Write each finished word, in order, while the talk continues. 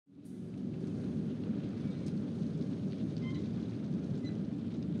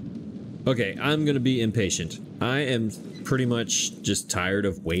Okay, I'm gonna be impatient. I am pretty much just tired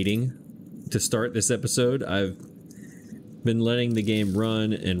of waiting to start this episode. I've been letting the game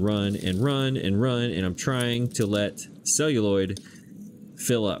run and run and run and run, and I'm trying to let celluloid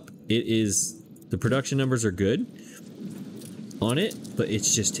fill up. It is, the production numbers are good on it, but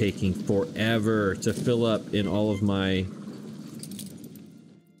it's just taking forever to fill up in all of my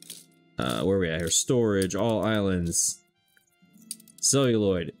where are we at here? Storage, all islands,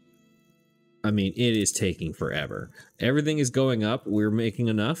 celluloid. I mean, it is taking forever. Everything is going up. We're making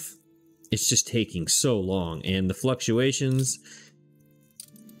enough. It's just taking so long, and the fluctuations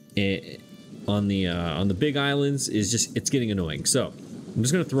on the big islands is just, it's getting annoying. So I'm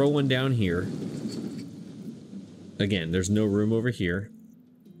just gonna throw one down here. Again, there's no room over here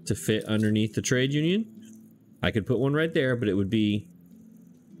to fit underneath the trade union. I could put one right there, but it would be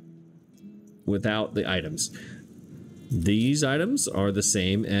without the items. These items are the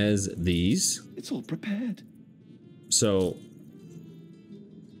same as these. It's all prepared. So,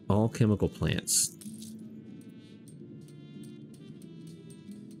 all chemical plants.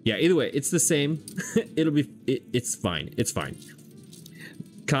 Yeah, either way, it's the same. It'll be, it's fine. It's fine.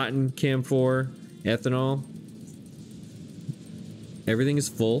 Cotton, camphor, ethanol. Everything is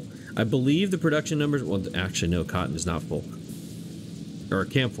full. I believe the production numbers, well, actually, no, cotton is not full. Or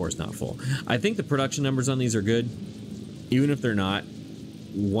camphor is not full. I think the production numbers on these are good. Even if they're not,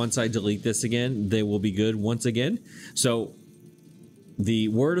 once I delete this again, they will be good once again. So the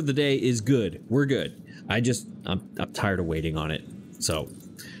word of the day is good. We're good. I'm tired of waiting on it. So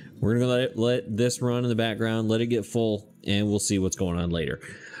we're gonna let this run in the background, let it get full, and we'll see what's going on later.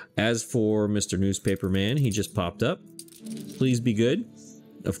 As for Mr. Newspaper Man, he just popped up. Please be good.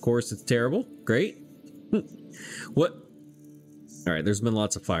 Of course, it's terrible. Great. What? All right, there's been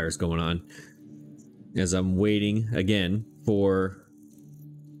lots of fires going on as I'm waiting again for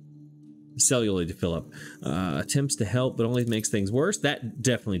celluloid to fill up. Attempts to help, but only makes things worse. That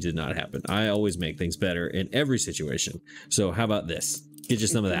definitely did not happen. I always make things better in every situation. So how about this? Get you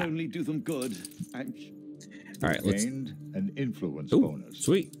some of that. Only do them good. All right, let's. Gained an influence bonus.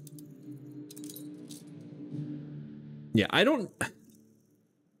 Sweet. Yeah, I don't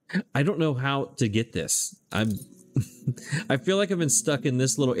know how to get this. I feel like I've been stuck in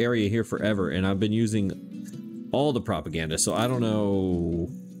this little area here forever, and I've been using all the propaganda, so I don't know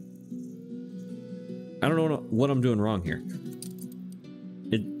what I'm doing wrong here.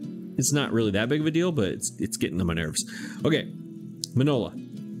 It's not really that big of a deal, but it's getting on my nerves. Okay, Manola.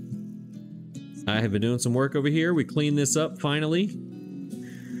 I have been doing some work over here. We cleaned this up finally.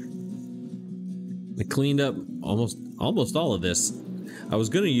 We cleaned up almost all of this. I was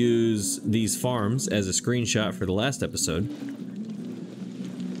going to use these farms as a screenshot for the last episode,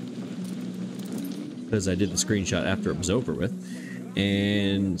 because I did the screenshot after it was over with.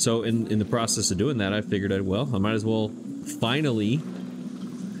 And so in the process of doing that, I figured I might as well finally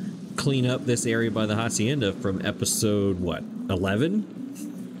clean up this area by the hacienda from episode, what,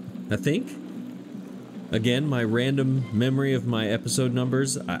 11? I think? Again, my random memory of my episode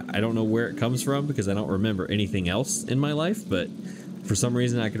numbers, I don't know where it comes from because I don't remember anything else in my life, but for some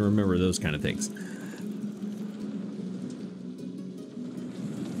reason I can remember those kind of things.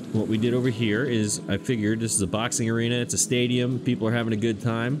 What we did over here is, I figured this is a boxing arena, it's a stadium, people are having a good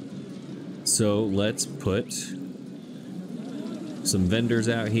time. So let's put some vendors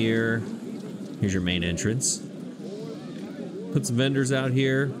out here. Here's your main entrance. Put some vendors out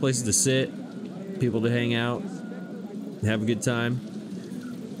here, places to sit, people to hang out, have a good time.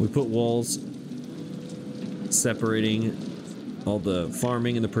 We put walls separating all the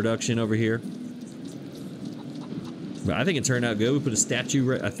farming and the production over here. But I think it turned out good. We put a statue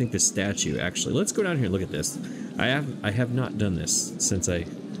right, I think the statue actually. Let's go down here and look at this. I have not done this since I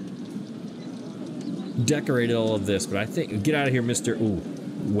decorated all of this, but I think, get out of here, Mr. Ooh,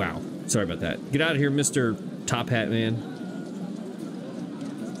 wow. Sorry about that. Get out of here, Mr. Top Hat Man.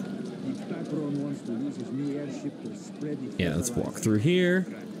 Yeah, let's walk through here.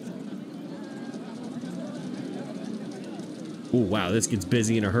 Oh wow, this gets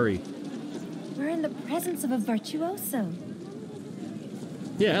busy in a hurry. We're in the presence of a virtuoso.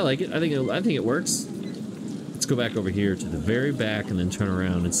 Yeah, I like it. I think it works. Let's go back over here to the very back and then turn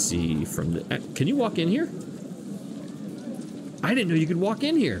around and see from the... Can you walk in here? I didn't know you could walk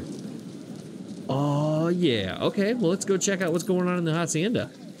in here. Oh yeah. Okay, well let's go check out what's going on in the hacienda.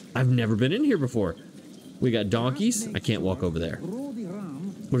 I've never been in here before. We got donkeys. I can't walk over there.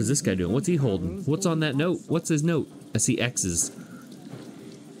 What is this guy doing? What's he holding? What's on that note? What's his note? I see X's.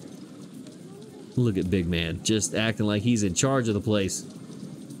 Look at Big Man, just acting like he's in charge of the place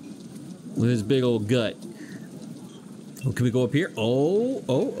with his big old gut. Oh, can we go up here? Oh,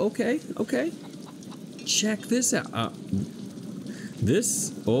 okay, okay. Check this out.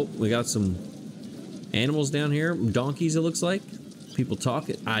 We got some animals down here. Donkeys, it looks like. People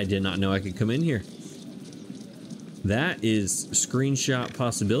talking. I did not know I could come in here. That is screenshot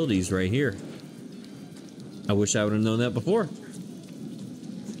possibilities right here. I wish I would have known that before.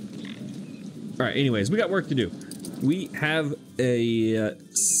 All right, anyways, we got work to do. We have a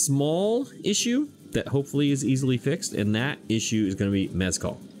small issue that hopefully is easily fixed, and that issue is going to be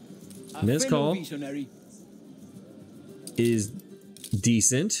MEZCAL. MEZCAL is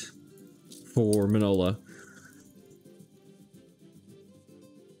decent for Manola.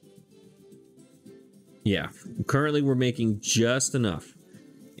 Yeah, currently we're making just enough.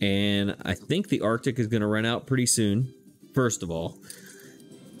 And I think the Arctic is going to run out pretty soon, first of all.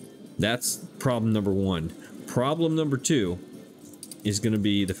 That's problem number one. Problem number two is going to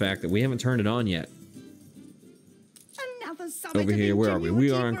be the fact that we haven't turned it on yet. Over here, where are we?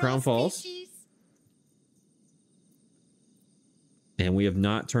 We are in Crown Falls. And we have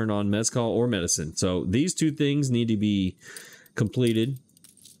not turned on MEZCAL or medicine. So these two things need to be completed.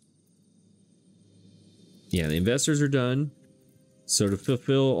 Yeah, the investors are done. So to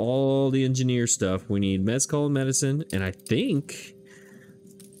fulfill all the engineer stuff, we need MEZCAL and medicine. And I think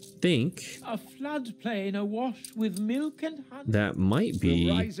a floodplain awash with milk and honey. that might be.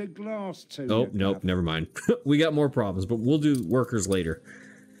 We'll raise a glass to Oh, you, nope, Pap. never mind. We got more problems, but we'll do workers later.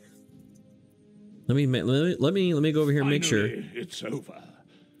 Let me go over here and make sure. Finally, it's over.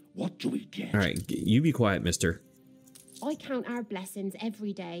 What do we get? All right, you be quiet, mister. I count our blessings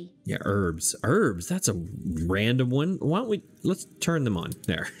every day. Yeah, herbs. Herbs, that's a random one. Why don't we, let's turn them on.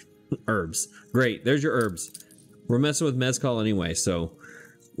 There. Herbs. Great, there's your herbs. We're messing with MEZCAL anyway, so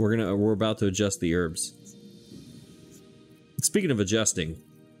we're about to adjust the herbs. Speaking of adjusting,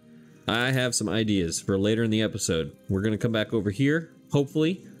 I have some ideas for later in the episode. We're gonna come back over here,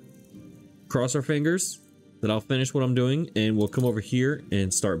 hopefully. Cross our fingers that I'll finish what I'm doing, and we'll come over here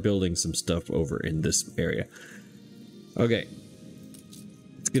and start building some stuff over in this area. Okay,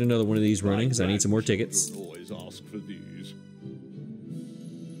 let's get another one of these running because I need some more tickets. Always ask for these.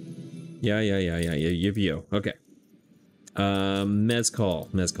 Yeah. Okay. MEZCAL.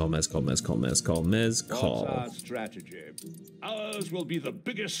 What's our strategy? Ours will be the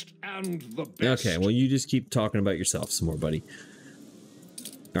biggest and the best. Okay, well, you just keep talking about yourself some more, buddy.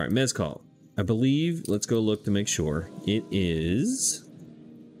 All right, MEZCAL. I believe, let's go look to make sure. It is...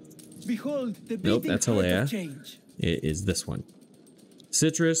 Behold, the Nope, that's Halea. change. It is this one.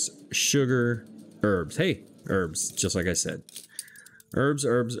 Citrus, sugar, herbs. Hey, herbs, just like I said. Herbs.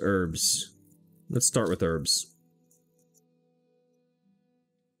 Let's start with herbs.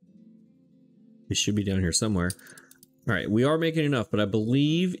 It should be down here somewhere. All right, we are making enough, but I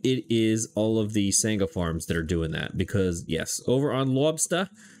believe it is all of the Sanga farms that are doing that. Because, yes, over on Lobster,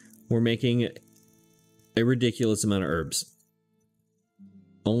 we're making a ridiculous amount of herbs.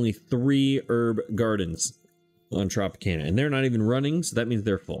 Only 3 herb gardens on Tropicana, and they're not even running, so that means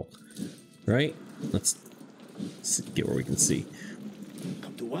they're full. Right? Let's get where we can see.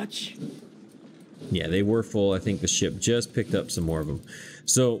 Come to watch. Yeah, they were full. I think the ship just picked up some more of them.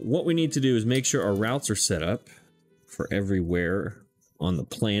 So what we need to do is make sure our routes are set up for everywhere on the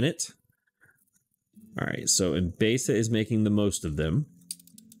planet. All right, so Mbesa is making the most of them.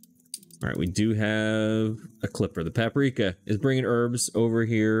 All right, we do have a clipper. The paprika is bringing herbs over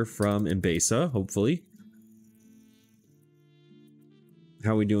here from Mbesa, hopefully.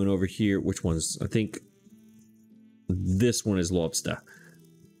 How are we doing over here? Which one's? I think this one is lobster.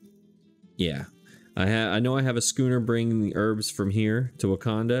 Yeah. I know I have a schooner bringing the herbs from here to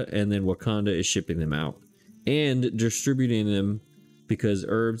Wakanda, and then Wakanda is shipping them out and distributing them because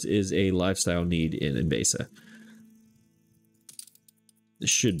herbs is a lifestyle need in Mbesa. It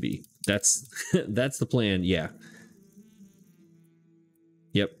should be. That's the plan. Yeah.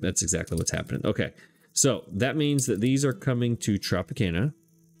 Yep, that's exactly what's happening. Okay. So that means that these are coming to Tropicana.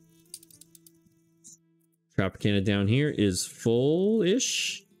 Tropicana down here is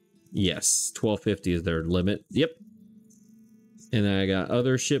full-ish. Yes, 1250 is their limit. Yep. And then I got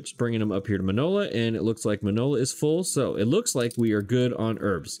other ships bringing them up here to Manola, and it looks like Manola is full, so it looks like we are good on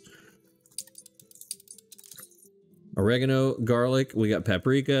herbs. Oregano, garlic, we got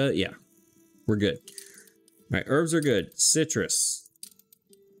paprika. Yeah, we're good. All right, herbs are good. Citrus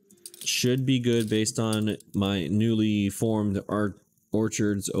should be good based on my newly formed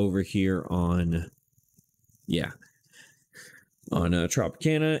orchards over here on, yeah, on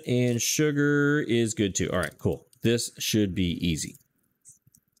Tropicana, and sugar is good too. All right, cool. This should be easy.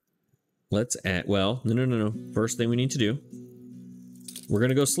 Let's add, well, no. First thing we need to do, we're going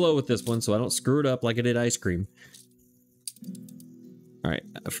to go slow with this one so I don't screw it up like I did ice cream. All right,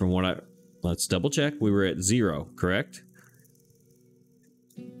 from what let's double check. We were at 0, correct?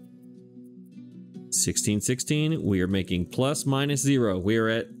 16, 16. We are making plus minus 0. We are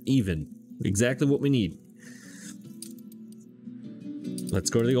at even. Exactly what we need. Let's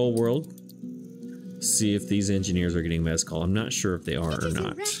go to the old world. See if these engineers are getting MEZCAL. I'm not sure if they are or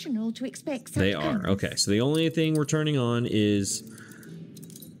not. Irrational to expect such They are. kindness. Okay, so the only thing we're turning on is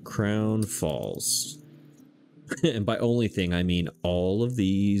Crown Falls. And by only thing, I mean all of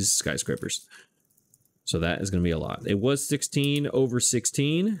these skyscrapers. So that is going to be a lot. It was 16 over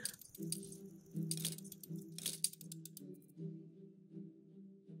 16.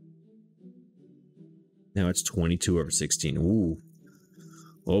 Now it's 22 over 16. Ooh.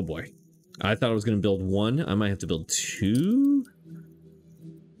 Oh boy. I thought I was going to build 1. I might have to build 2.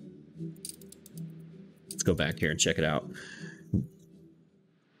 Let's go back here and check it out.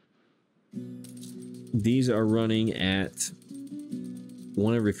 These are running at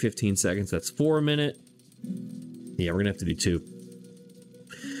 1 every 15 seconds. That's 4 a minute. Yeah, we're going to have to do 2.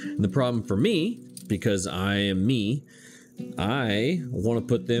 And the problem for me, because I am me, I want to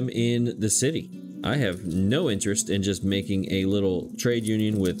put them in the city. I have no interest in just making a little trade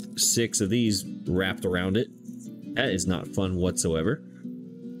union with 6 of these wrapped around it. That is not fun whatsoever.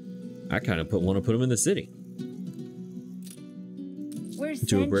 I kind of want to put them in the city. We're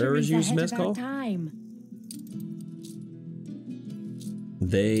Do Obreras use MEZCAL? Time.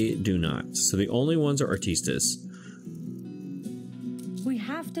 They do not. So the only ones are artistas. We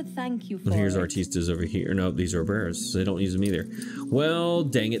have to thank you for And here's it. artistas over here. No, these are Obreras, so they don't use them either. Well,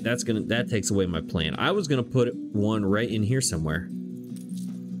 dang it, that takes away my plan. I was gonna put one right in here somewhere.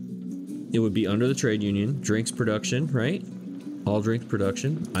 It would be under the trade union, drinks production, right? All drinks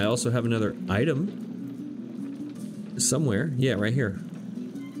production. I also have another item somewhere. Yeah, right here.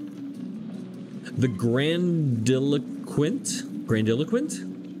 The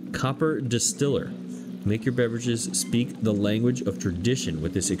Grandiloquent Copper Distiller. Make your beverages speak the language of tradition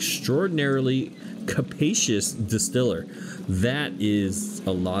with this extraordinarily capacious distiller. That is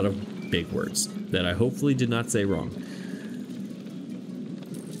a lot of big words that I hopefully did not say wrong.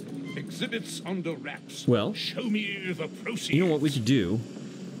 Exhibits under wraps. Well, Show me the proceeds. you know what we could do?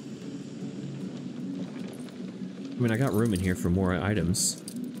 I mean, I got room in here for more items.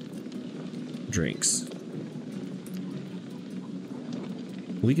 Drinks.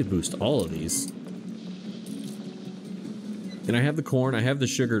 We could boost all of these. And I have the corn, I have the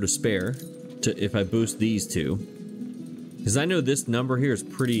sugar to spare if I boost these two. Because I know this number here is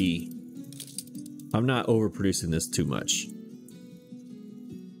pretty... I'm not overproducing this too much.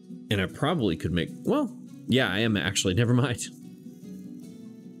 And I probably could make... Well, yeah, I am actually. Never mind.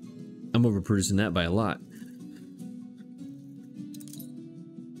 I'm overproducing that by a lot.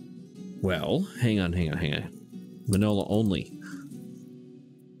 Well, hang on. Manola only.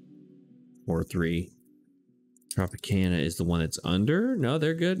 4-3. Tropicana is the one that's under. No,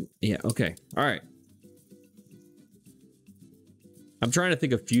 they're good. Yeah, okay. All right. I'm trying to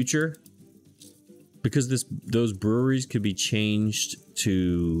think of future. Because those breweries could be changed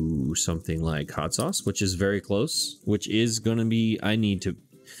to something like hot sauce, which is very close. Which is going to be...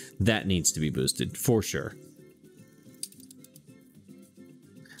 That needs to be boosted, for sure. I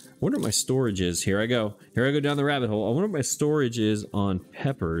wonder what my storage is. Here I go down the rabbit hole. I wonder what my storage is on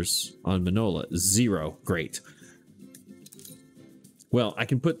peppers on Manola. 0. Great. Well, I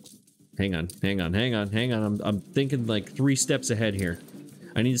can put... Hang on. I'm thinking like 3 steps ahead here.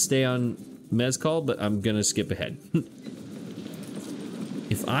 I need to stay on MEZCAL, but I'm gonna skip ahead.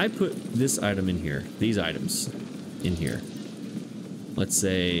 If I put this item in here, these items in here, let's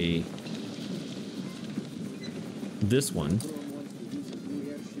say this one.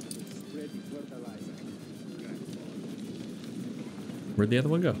 Where'd the other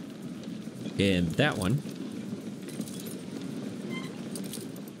one go? And that one.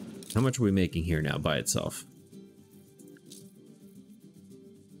 How much are we making here now by itself?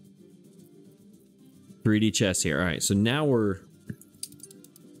 3D chess here. All right, so now we're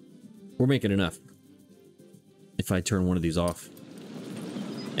making enough. If I turn one of these off,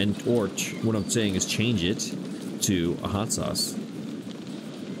 or what I'm saying is change it to a hot sauce,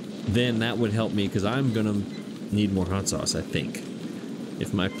 then that would help me because I'm gonna need more hot sauce. I think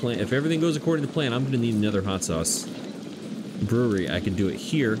if everything goes according to plan, I'm gonna need another hot sauce brewery. I can do it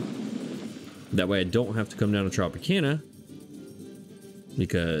here. That way I don't have to come down to Tropicana.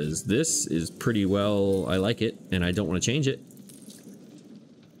 Because this is pretty well, I like it, and I don't want to change it.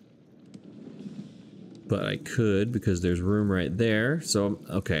 But I could, because there's room right there. So,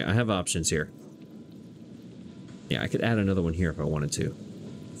 okay, I have options here. Yeah, I could add another one here if I wanted to.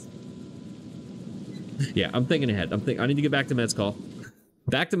 Yeah, I'm thinking ahead. I need to get back to MEZCAL.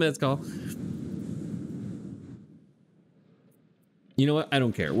 Back to MEZCAL. You know what? I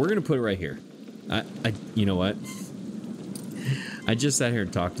don't care. We're gonna put it right here. You know what? I just sat here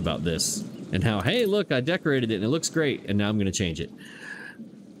and talked about this and how, hey, look, I decorated it and it looks great, and now I'm gonna change it.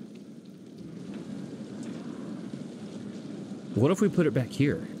 What if we put it back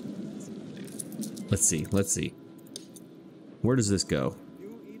here? Let's see. Let's see. Where does this go?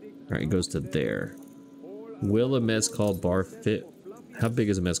 All right, it goes to there. Will a MEZCAL bar fit? How big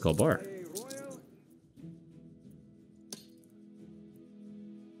is a MEZCAL bar?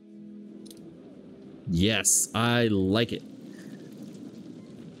 Yes, I like it.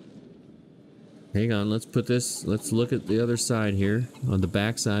 Hang on, let's put this, let's look at the other side here. On the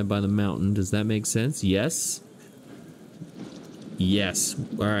back side by the mountain. Does that make sense? Yes. Yes.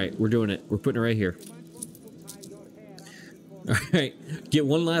 All right, we're doing it. We're putting it right here. All right, get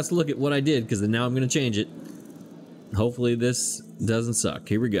one last look at what I did, because now I'm going to change it. Hopefully this doesn't suck.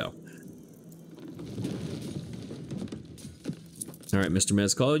 Here we go. All right, Mr.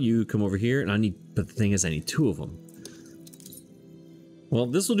 MEZCAL, you come over here, and I need, but the thing is, I need 2 of them. Well,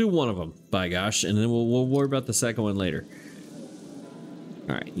 this will do 1 of them, by gosh, and then we'll worry about the second one later.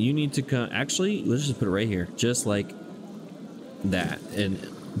 All right, you need to come, actually, let's just put it right here, just like that, and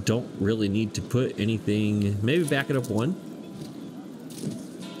don't really need to put anything, maybe back it up 1.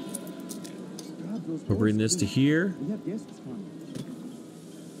 We'll bring this to here.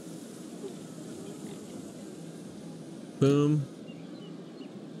 Boom.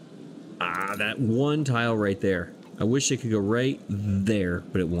 Ah, that 1 tile right there. I wish it could go right there,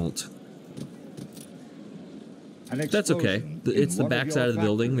 but it won't. That's okay. It's the back side of the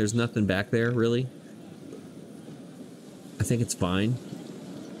building. There's nothing back there, really. I think it's fine.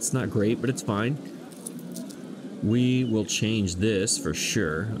 It's not great, but it's fine. We will change this for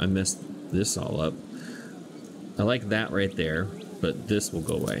sure. I messed this all up. I like that right there, but this will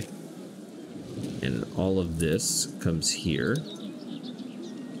go away. And all of this comes here.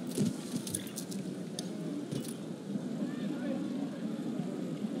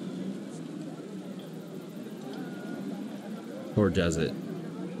 Or does it?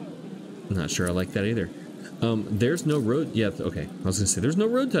 I'm not sure I like that either. There's no road. Yeah, okay. I was gonna say, there's no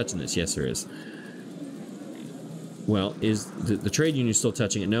road touching this. Yes, there is. Well, is the trade union still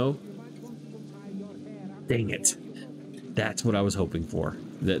touching it? No. Dang it. That's what I was hoping for.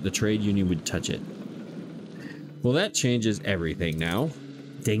 That the trade union would touch it. Well, that changes everything now.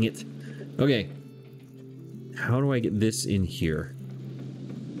 Dang it. Okay. How do I get this in here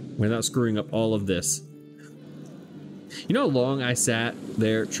without screwing up all of this? You know how long I sat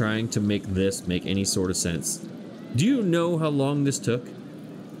there trying to make this make any sort of sense? Do you know how long this took?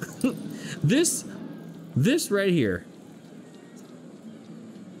 This right here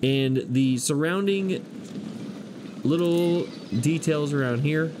and the surrounding little details around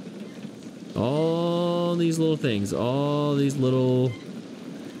here, all these little things, all these little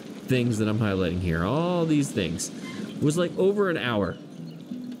things that I'm highlighting here, all these things was like over an hour.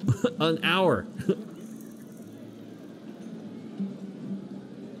 An hour.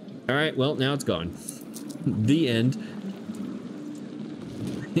 All right, well, now it's gone. The end.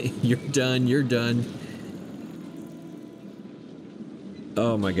 You're done, you're done.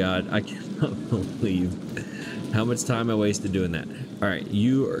 Oh my God, I cannot believe how much time I wasted doing that. All right,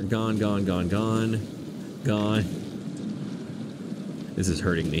 you are gone, gone, gone, gone, gone. This is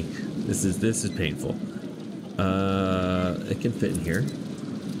hurting me. This is painful. It can fit in here.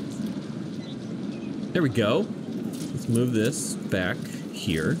 There we go. Let's move this back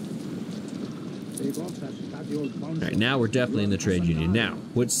here. All right, now we're definitely in the trade union. Now,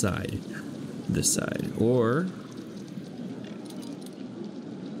 which side? This side, or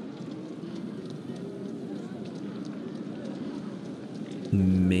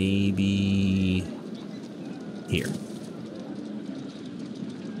maybe here.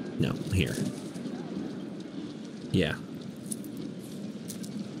 No, here. Yeah.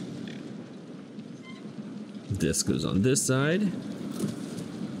 This goes on this side.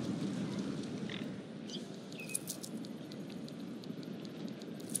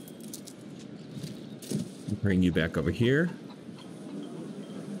 Bring you back over here.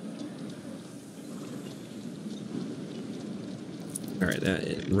 All right,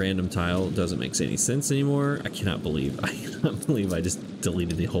 that random tile doesn't make any sense anymore. I cannot believe I just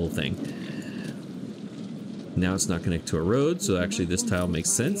deleted the whole thing. Now it's not connected to a road, so actually this tile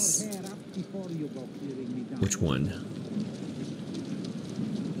makes sense. Which one?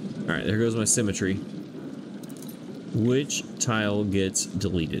 All right, there goes my symmetry. Which tile gets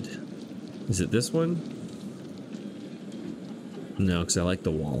deleted? Is it this one? No, because I like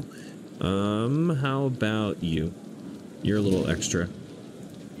the wall. How about you? You're a little extra.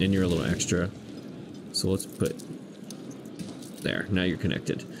 and you're a little extra. So let's put there. Now you're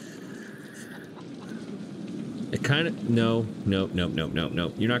connected. It kind of no.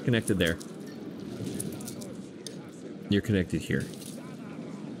 You're not connected there. You're connected here.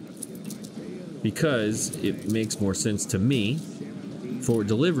 Because it makes more sense to me for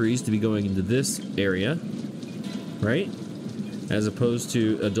deliveries to be going into this area, right? As opposed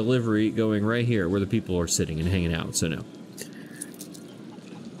to a delivery going right here where the people are sitting and hanging out. So no.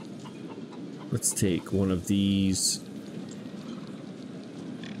 Let's take one of these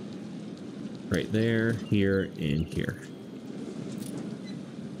right there, here, and here.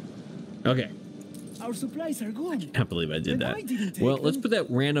 Okay. Our supplies are gone. I can't believe I did And that. I didn't take Well, let's them. put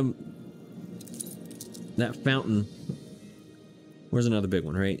that fountain. Where's another big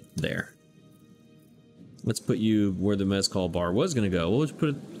one? Right there. Let's put you where the mezcal bar was going to go. We'll just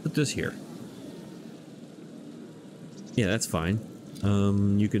put this here. Yeah, that's fine.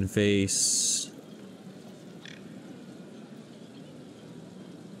 You can face...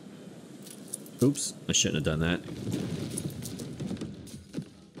 Oops, I shouldn't have done that.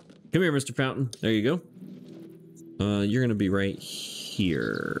 Come here, Mr. Fountain. There you go. You're going to be right here-ish.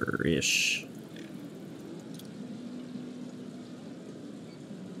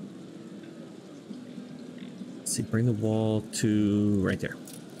 Let's see, bring the wall to right there.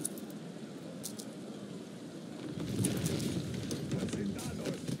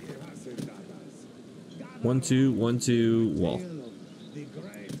 One, two, wall.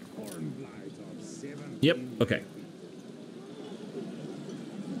 Yep, okay.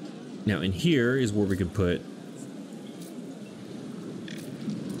 Now in here is where we can put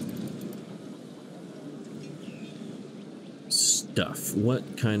stuff.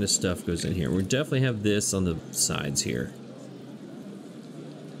 What kind of stuff goes in here? We definitely have this on the sides here.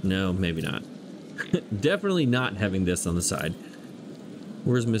 No, maybe not. Definitely not having this on the side.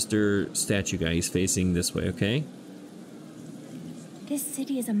 Where's Mr. Statue Guy? He's facing this way, okay? This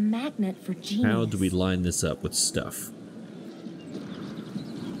city is a magnet for genius. How do we line this up with stuff?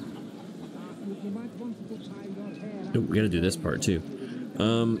 Oh, we gotta do this part too.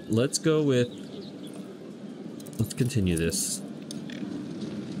 Let's go with... Let's continue this.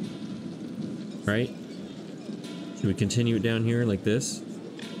 Right? Should we continue it down here like this?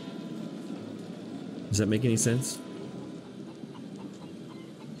 Does that make any sense?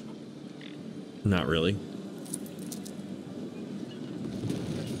 Not really.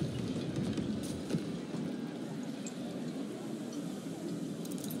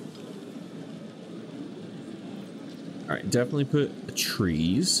 All right, definitely put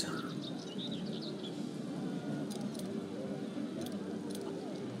trees.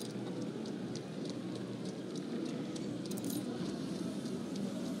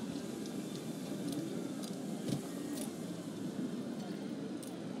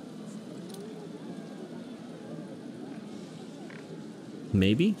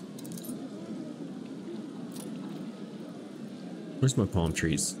 Maybe? Where's my palm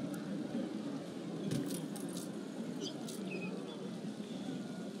trees?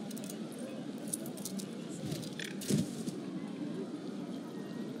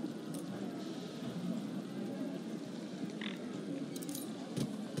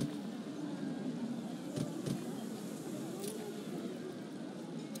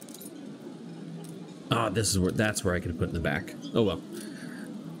 Ah, this is where, that's where I could have put in the back. Oh well.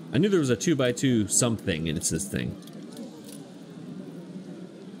 I knew there was a 2x2 something, and it's this thing.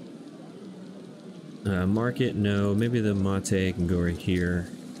 Market, no. Maybe the mate can go right here.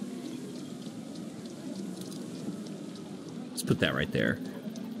 Let's put that right there.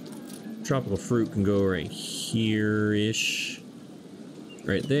 Tropical fruit can go right here-ish.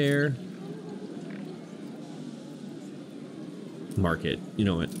 Right there. Market. You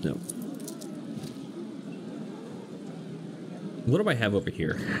know what? No. What do I have over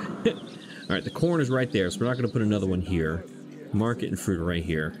here? Alright, the corn is right there, so we're not going to put another one here. Market and fruit right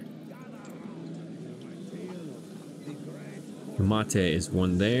here. Mate is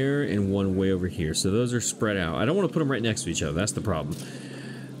one there and one way over here, so those are spread out. I don't want to put them right next to each other, that's the problem.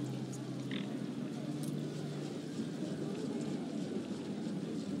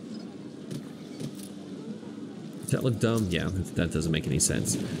 Does that look dumb? Yeah, that doesn't make any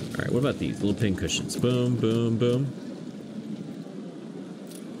sense. Alright, what about these little pin cushions? Boom, boom, boom.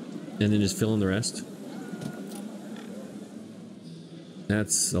 And then just fill in the rest.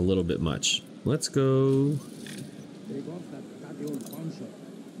 That's a little bit much. Let's go.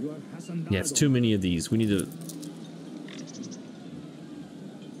 Yeah, it's too many of these. We need to...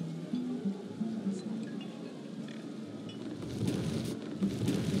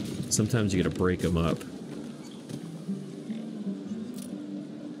 Sometimes you gotta break them up.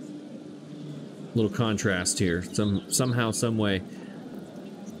 Little contrast here, somehow, some way.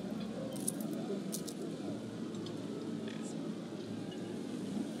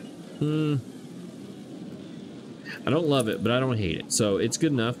 I don't love it, but I don't hate it. So it's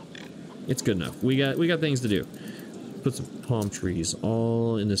good enough. It's good enough. We got things to do. Put some palm trees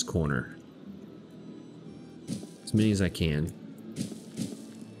all in this corner. As many as I can.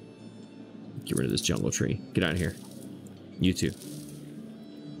 Get rid of this jungle tree. Get out of here. You too.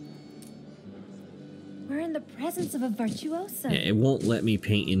 We're in the presence of a virtuoso. Yeah, it won't let me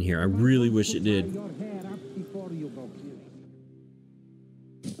paint in here. I really wish it did.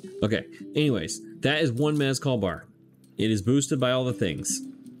 Okay, anyways, that is one MEZCAL bar. It is boosted by all the things.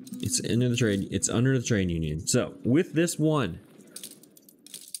 It's under the trade. It's under the trade union. So with this one,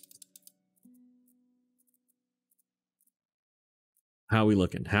 how we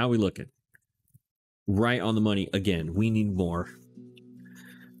looking? How we looking? Right on the money again. We need more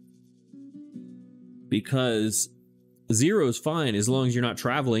because 0 is fine as long as you're not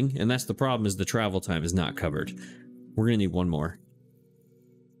traveling, and that's the problem. Is the travel time is not covered. We're gonna need one more.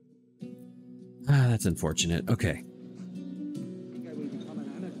 Ah, that's unfortunate. Okay.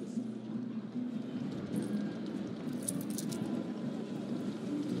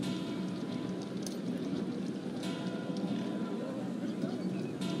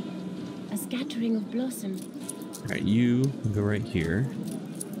 A scattering of blossom. All right, you go right here.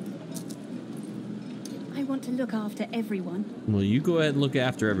 I want to look after everyone. Well, you go ahead and look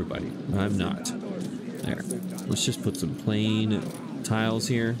after everybody. I'm not. There. Let's just put some plain tiles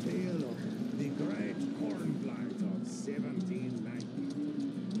here.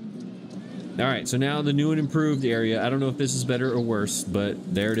 All right, so now the new and improved area. I don't know if this is better or worse,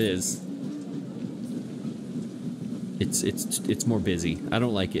 but there it is. It's more busy. I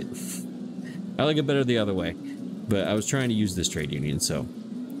don't like it. I like it better the other way, but I was trying to use this trade union, so.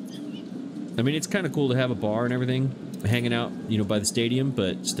 I mean, it's kind of cool to have a bar and everything hanging out, you know, by the stadium,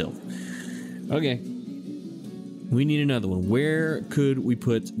 but still. Okay. We need another one. Where could we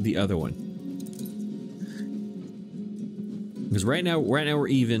put the other one? Because right now we're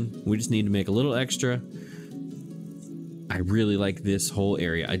even. We just need to make a little extra. I really like this whole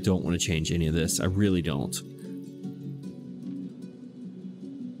area. I don't want to change any of this. I really don't.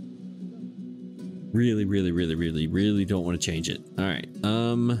 Really don't want to change it. All right.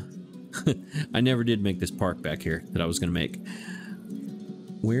 I never did make this park back here that I was going to make.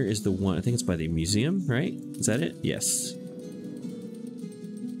 Where is the one? I think it's by the museum, right? Is that it? Yes.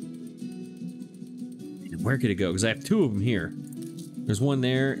 And where could it go? Because I have two of them here. There's one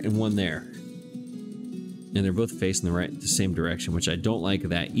there and one there. And they're both facing the same direction, which I don't like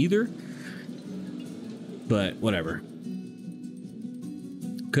that either. But whatever.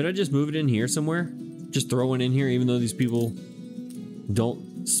 Could I just move it in here somewhere? Just throw one in here, even though these people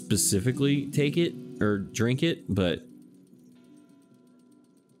don't specifically take it or drink it, but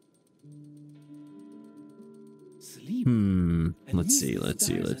let's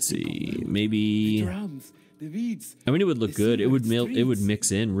see. Maybe. I mean, it would look good. It would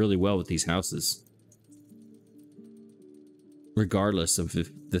mix in really well with these houses, regardless of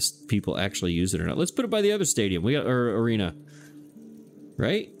if this people actually use it or not. Let's put it by the other stadium. We got our arena,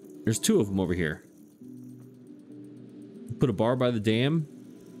 right? There's two of them over here. Put a bar by the dam.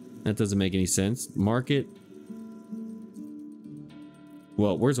 That doesn't make any sense. Market.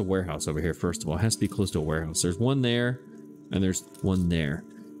 Well, where's a warehouse over here? First of all, it has to be close to a warehouse. There's one there, and there's one there.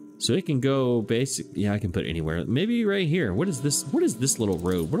 So it can go basic. Yeah, I can put it anywhere. Maybe right here. What is this? What is this little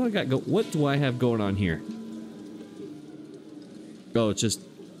road? What do I got go? What do I have going on here? Oh, it's just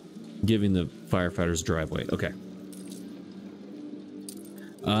giving the firefighters a driveway. Okay.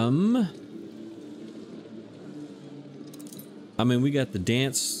 I mean, we got the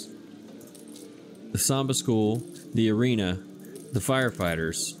dance, the samba school, the arena, the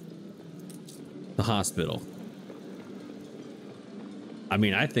firefighters, the hospital. I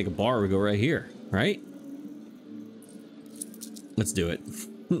mean, I think a bar would go right here, right? Let's do it.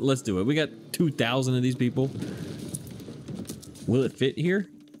 Let's do it. We got 2,000 of these people. Will it fit here?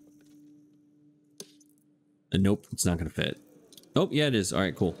 Nope, it's not gonna fit. Oh, yeah, it is. All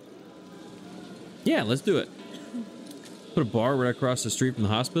right, cool. Yeah, let's do it. Put a bar right across the street from the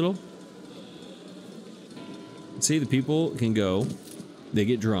hospital. See, the people can go, they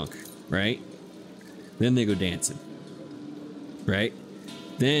get drunk, right? Then they go dancing, right?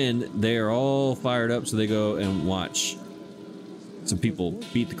 Then they are all fired up, so they go and watch some people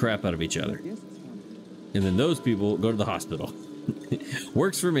beat the crap out of each other. And then those people go to the hospital.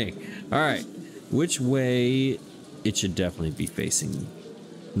 Works for me. All right. Which way? It should definitely be facing.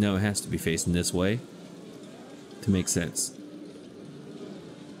 No, it has to be facing this way to make sense.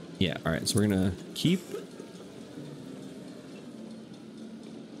 Yeah, all right, so we're gonna keep.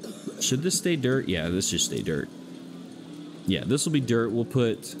 Should this stay dirt? Yeah, this should stay dirt. Yeah, this will be dirt. We'll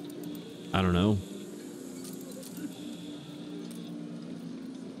put, I don't know.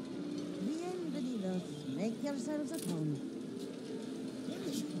 Bienvenidos. Make yourselves at home.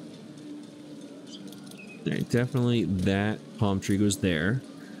 All right, definitely that palm tree goes there.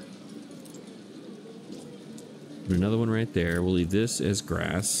 Another one right there. We'll leave this as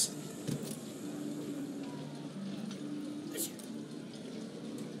grass.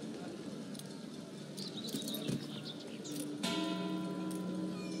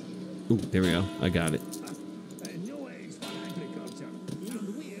 Ooh, there we go. I got it.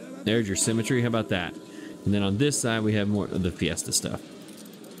 There's your symmetry. How about that? And then on this side, we have more of the Fiesta stuff.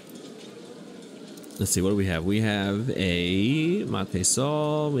 Let's see. What do we have? We have a mate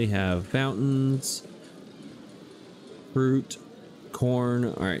sol. We have fountains. Fruit, corn.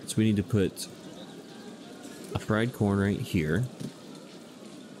 All right, so we need to put a fried corn right here.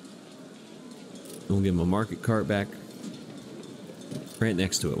 And we'll give him a market cart back right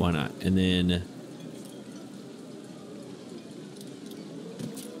next to it. Why not? And then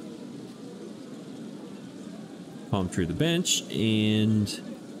palm tree the bench and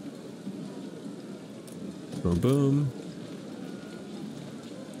boom, boom.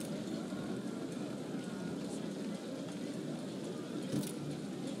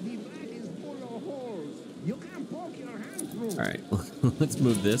 All right, let's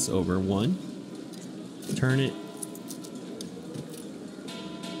move this over one. Turn it.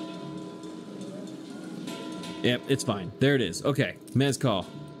 Yep, it's fine. There it is. Okay, MEZCAL.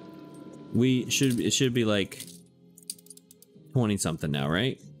 It should be like 20 something now,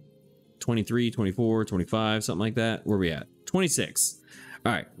 right? 23, 24, 25, something like that. Where are we at? 26.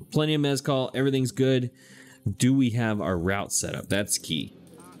 All right, plenty of MEZCAL. Everything's good. Do we have our route set up? That's key.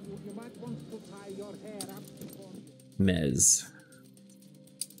 Mez.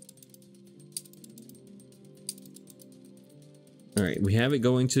 All right, we have it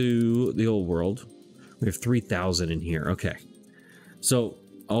going to the old world. We have 3,000 in here. Okay. So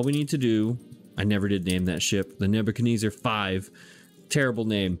all we need to do, I never did name that ship, the Nebuchadnezzar 5. Terrible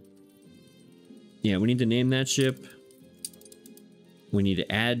name. Yeah, we need to name that ship. We need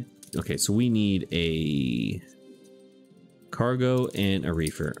to add, okay, so we need a cargo and a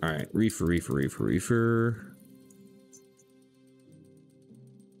reefer. All right, reefer.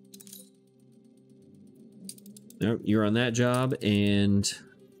 Nope, you're on that job, and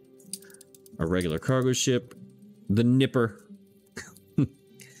a regular cargo ship, the Nipper.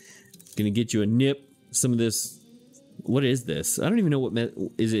 Gonna get you a nip. Some of this. What is this? I don't even know what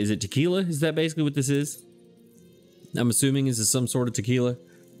is it. Is it tequila? Is that basically what this is? I'm assuming this is some sort of tequila.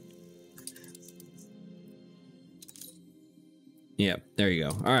 Yeah, there you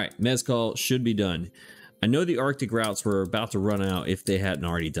go. All right, MEZCAL should be done. I know the Arctic routes were about to run out if they hadn't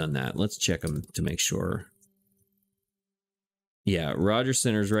already done that. Let's check them to make sure. Yeah, Roger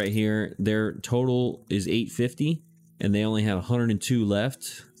Center's right here. Their total is 850, and they only have 102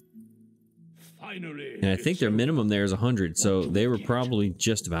 left. Finally, and I think their minimum there is 100, so they were probably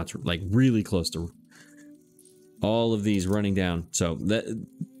just about to, like, really close to all of these running down. So that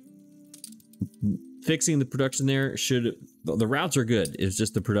fixing the production there should, the routes are good. It's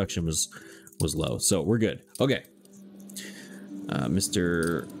just the production was low, so we're good. Okay,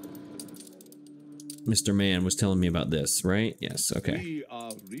 Mr. Man was telling me about this, right? Yes, okay.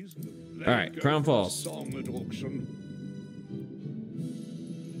 All right, Crown Falls.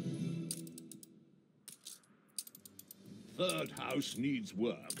 Third house needs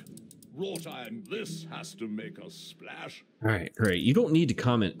work. Wrought iron, this has to make a splash. All right, great. You don't need to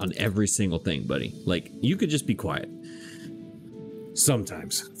comment on every single thing, buddy. Like, you could just be quiet.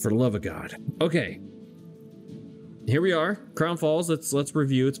 Sometimes, for the love of God. Okay. Here we are, Crown Falls. Let's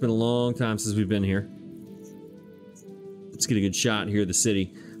review. It's been a long time since we've been here. Let's get a good shot here of the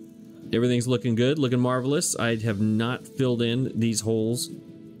city. Everything's looking good, looking marvelous. I have not filled in these holes,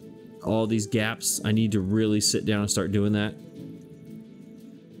 all these gaps. I need to really sit down and start doing that.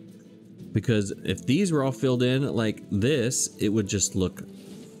 Because if these were all filled in like this, it would just look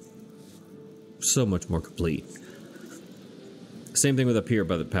so much more complete. Same thing with up here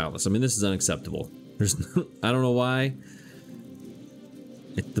by the palace. I mean, this is unacceptable. There's no, I don't know why.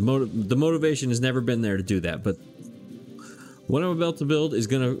 The motivation has never been there to do that, but what I'm about to build is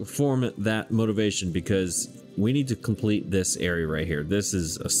going to form that motivation, because we need to complete this area right here. This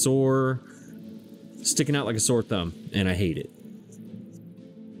is a sore, sticking out like a sore thumb, and I hate it.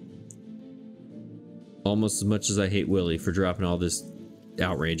 Almost as much as I hate Willie for dropping all this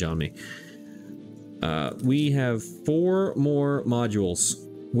outrage on me. We have 4 more modules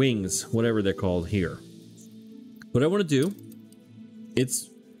wings, whatever they're called here. What I want to do, it's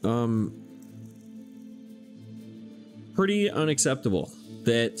pretty unacceptable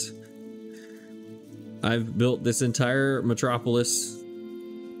that I've built this entire metropolis.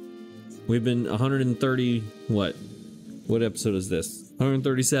 We've been 130, what episode is this?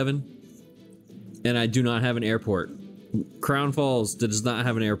 137? And I do not have an airport. Crown Falls does not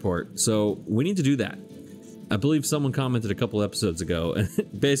have an airport, so we need to do that. I believe someone commented a couple episodes ago,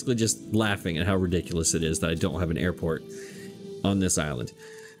 basically just laughing at how ridiculous it is that I don't have an airport on this island.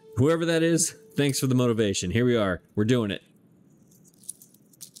 Whoever that is, thanks for the motivation. Here we are. We're doing it.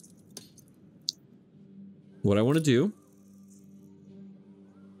 What I want to do,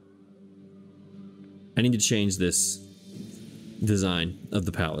 I need to change this design of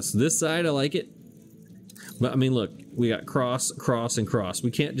the palace. This side, I like it. But I mean, look, we got cross, cross, and cross. We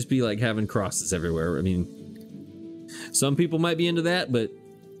can't just be like having crosses everywhere. I mean, some people might be into that, but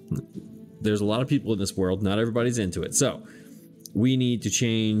there's a lot of people in this world. Not everybody's into it. So we need to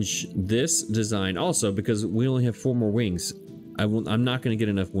change this design also because we only have 4 more wings. I'm not going to get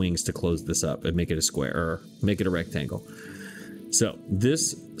enough wings to close this up and make it a square or make it a rectangle. So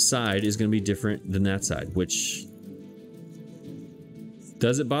this side is going to be different than that side, which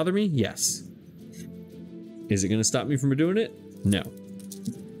does it bother me? Yes. Is it going to stop me from doing it? No.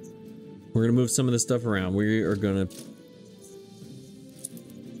 We're going to move some of this stuff around. We are going to...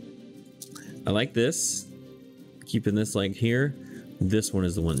 I like this. Keeping this like here. This one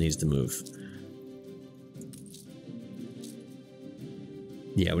is the one that needs to move.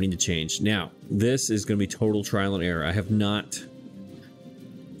 Yeah, we need to change. Now, this is going to be total trial and error. I have not...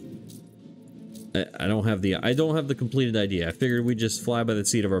 I don't have the completed idea. I figured we'd just fly by the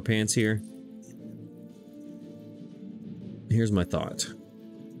seat of our pants here. Here's my thought.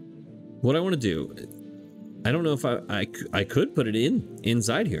 What I want to do, I don't know if I could put it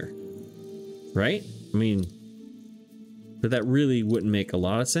inside here, right? I mean, but that really wouldn't make a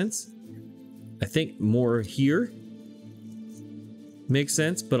lot of sense. I think more here makes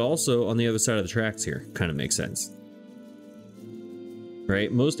sense, but also on the other side of the tracks here kind of makes sense,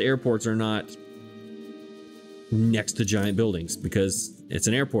 right? Most airports are not next to giant buildings because it's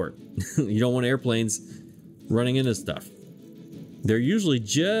an airport. You don't want airplanes running into stuff. They're usually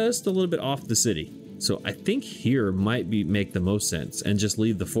just a little bit off the city. So I think here might make the most sense and just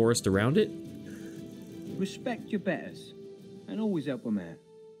leave the forest around it. Respect your betters and always help them out.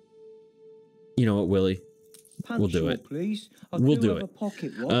 You know what, Willie? We'll do it. Please. We'll do it. A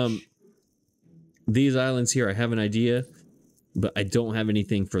pocket watch. These islands here, I have an idea, but I don't have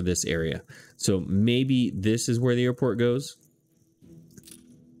anything for this area. So maybe this is where the airport goes.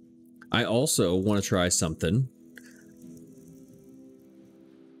 I also want to try something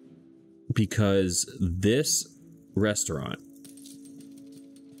because this restaurant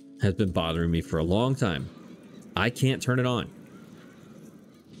has been bothering me for a long time. I can't turn it on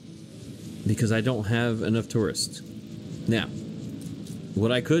because I don't have enough tourists. Now,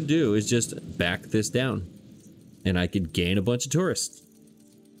 what I could do is just back this down and I could gain a bunch of tourists.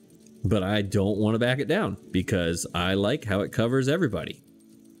 But I don't want to back it down because I like how it covers everybody.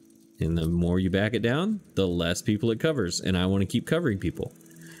 And the more you back it down, the less people it covers. And I want to keep covering people.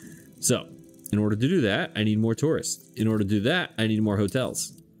 So, in order to do that, I need more tourists. In order to do that, I need more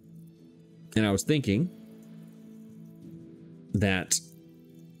hotels. And I was thinking that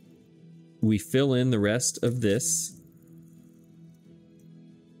we fill in the rest of this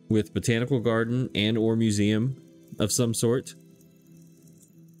with botanical garden and or museum of some sort.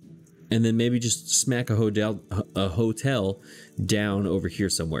 And then maybe just smack a hotel down over here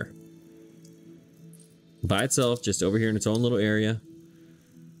somewhere. By itself, just over here in its own little area.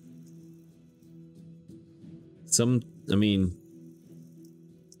 I mean,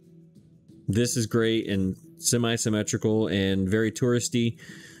 this is great and semi-symmetrical and very touristy.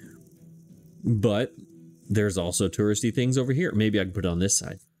 But there's also touristy things over here. Maybe I can put it on this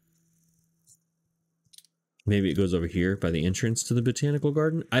side. Maybe it goes over here by the entrance to the botanical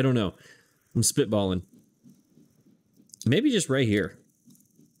garden. I don't know. I'm spitballing. Maybe just right here.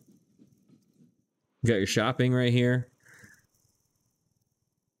 You got your shopping right here.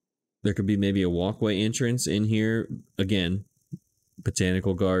 There could be maybe a walkway entrance in here. Again,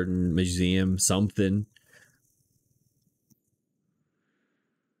 botanical garden, museum, something.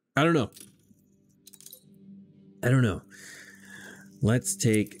 I don't know. I don't know. Let's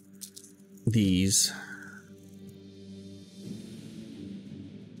take these.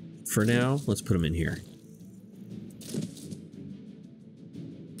 For now, let's put them in here.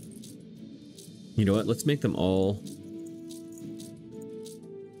 You know what? Let's make them all...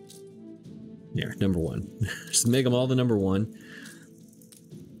 Yeah, number 1. Just make them all the number 1.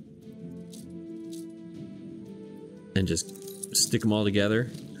 and just stick them all together.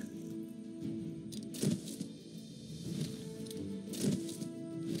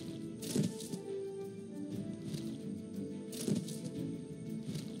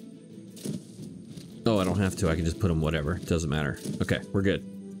 Oh, I don't have to. I can just put them whatever. Doesn't matter. Okay, we're good.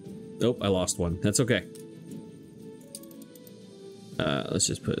 Oh, I lost one. That's okay. Let's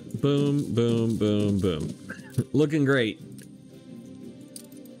just put boom, boom, boom, boom. Looking great.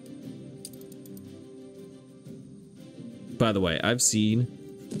 By the way, I've seen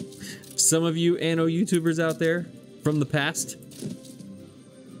some of you Anno YouTubers out there from the past.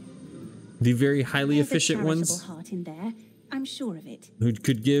 The very highly efficient ones. Heart in there. I'm sure of it. Who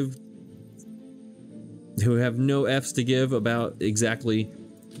could give... who have no F's to give about exactly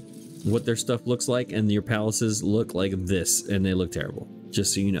what their stuff looks like, and your palaces look like this, and they look terrible.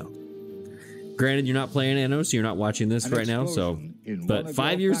 Just so you know. Granted, you're not playing Anno, so you're not watching this right now, so... But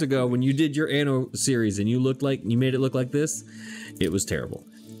 5 years ago, when you did your Anno series and you made it look like this, it was terrible.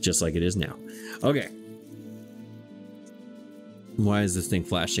 Just like it is now. Okay. Why is this thing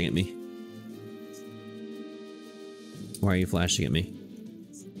flashing at me? Why are you flashing at me?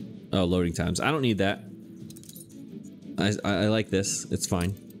 Oh, loading times. I don't need that. I like this. It's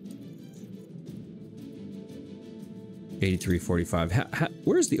fine. 8345.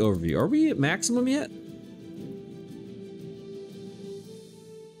 Where's the overview? Are we at maximum yet?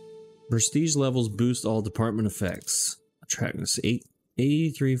 Prestige levels boost all department effects. Attractiveness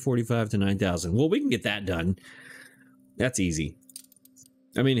 8345 to 9000. Well, we can get that done. That's easy.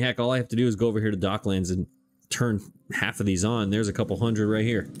 I mean, heck, all I have to do is go over here to Docklands and turn half of these on. There's a couple hundred right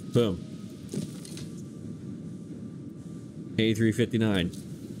here. Boom. 8359.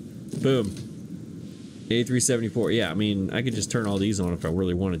 Boom. 8374. Yeah, I mean, I could just turn all these on if I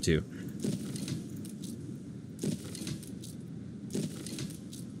really wanted to.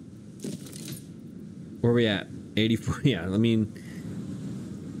 Where are we at? 84. Yeah, I mean,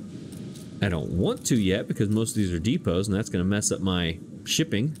 I don't want to yet because most of these are depots and that's going to mess up my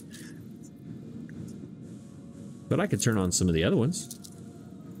shipping. But I could turn on some of the other ones.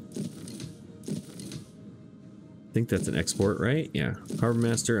 I think that's an export, right? Yeah. Harbor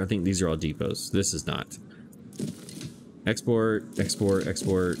Master. I think these are all depots. This is not. Export, export,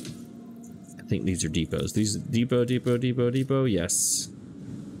 export. I think these are depots. These depot. Yes.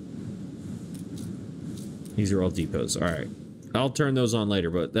 These are all depots. All right. I'll turn those on later,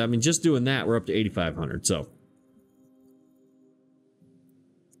 but I mean, just doing that, we're up to 8,500. So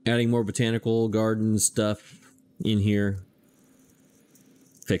adding more botanical garden stuff in here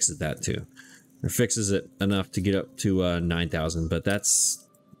fixes that too. Or fixes it enough to get up to 9,000, but that's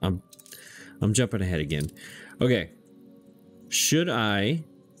I'm jumping ahead again. Okay, should I?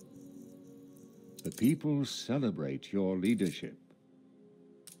 The people celebrate your leadership.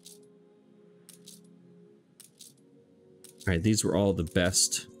 All right, these were all the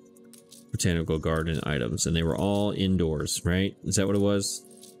best botanical garden items, and they were all indoors, right? Is that what it was?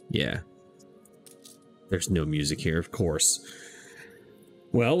 Yeah. There's no music here, of course.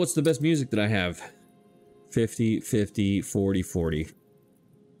 Well, what's the best music that I have? 50, 50, 40, 40.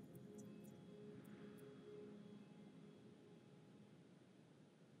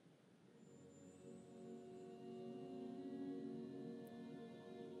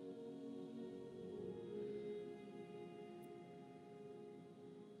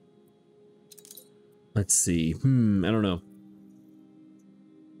 Let's see. I don't know.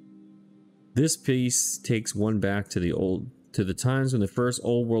 This piece takes one back to the times when the first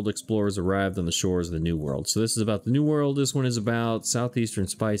old world explorers arrived on the shores of the New World. So this is about the New World. This one is about southeastern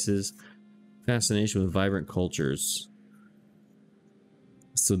spices, fascination with vibrant cultures.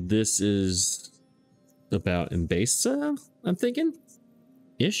 So this is about Mbesa, I'm thinking?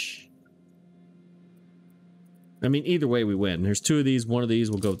 Ish? I mean, either way we win. There's two of these. One of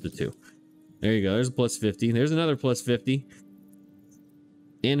these, we'll go with the two. There you go. There's a plus 50. There's another plus 50.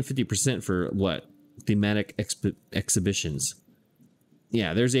 And 50% for what? Thematic exhibitions.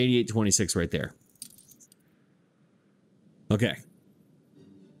 Yeah, there's 8826 right there. Okay.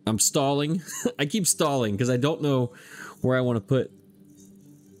 I'm stalling. I keep stalling because I don't know where I want to put.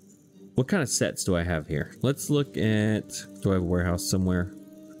 What kind of sets do I have here? Let's look at... Do I have a warehouse somewhere?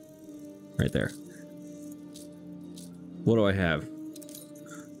 Right there. What do I have?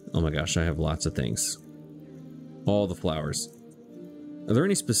 Oh my gosh, I have lots of things. All the flowers. Are there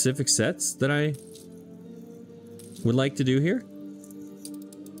any specific sets that I would like to do here?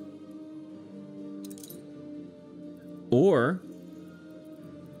 Or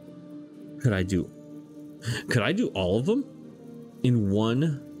could I do all of them in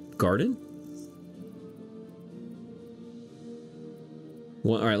one garden?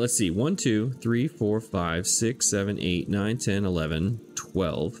 All right, let's see. 1, 2, 3, 4, 5, 6, 7, 8, 9, 10, 11,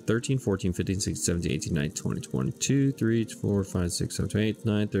 12, 13, 14, 15, 16, 17, 18, 19, 20, 22, 3, 4, 5, 6, 7, 8,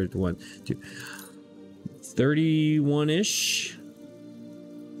 9, 31, 2. 31-ish.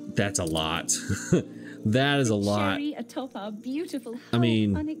 That's a lot. That is a lot. Cherry atop our beautiful I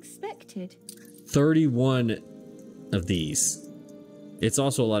mean, unexpected. 31 of these. It's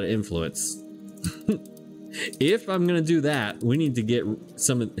also a lot of influence. If I'm gonna do that, we need to get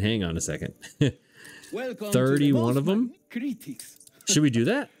some. Hang on a second. 31 of them. Critics. Should we do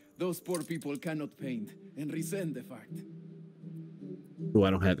that? Those poor people cannot paint and resent the fact. Oh,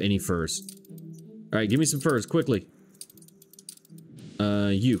 I don't have any furs. All right, give me some furs quickly.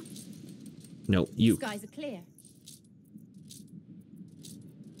 You. No, you. Skies are clear.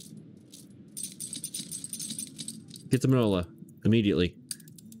 Get the Manola immediately.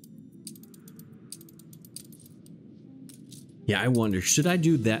 Yeah, I wonder, should I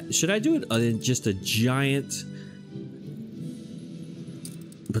do that? Should I do it in just a giant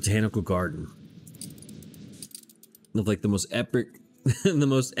botanical garden? Of like the most epic, the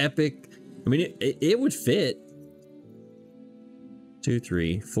most epic. I mean, it would fit. 2,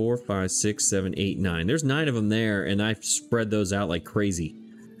 3, 4, 5, 6, 7, 8, 9. There's 9 of them there, and I've spread those out like crazy.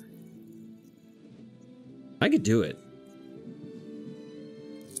 I could do it.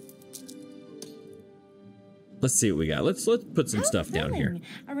 Let's see what we got. Let's put some stuff down here.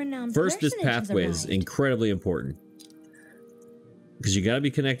 A renowned First, this personage has pathway is arrived. incredibly important because you got to be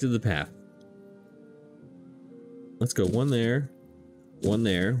connected to the path. Let's go one there, one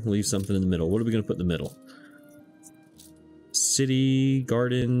there. Leave something in the middle. What are we going to put in the middle? City,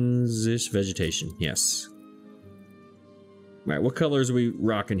 gardens-ish, vegetation. Yes. All right, what colors are we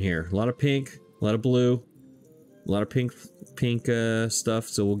rocking here? A lot of pink, a lot of blue, a lot of pink stuff.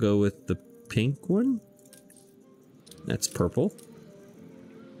 So we'll go with the pink one. That's purple.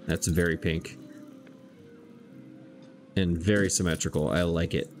 That's very pink. And very symmetrical. I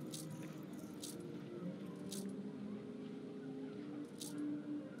like it.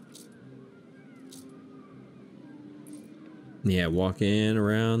 Yeah, walk in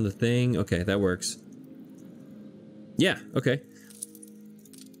around the thing. Okay, that works. Yeah, okay.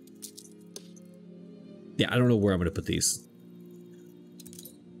 Yeah, I don't know where I'm gonna put these.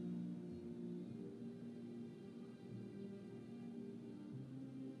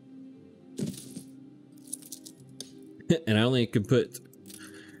 And I only can put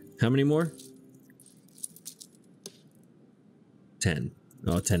how many more? 10.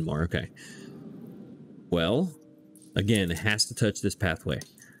 Oh, 10 more. Okay. Well, again, it has to touch this pathway.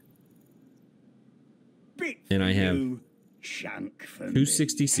 And I have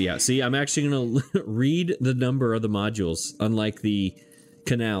 260. Yeah, see, I'm actually going to read the number of the modules, unlike the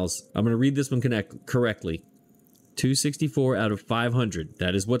canals. I'm going to read this one correctly. 264 out of 500.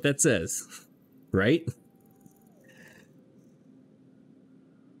 That is what that says. Right?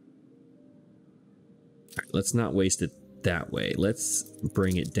 All right, let's not waste it that way. Let's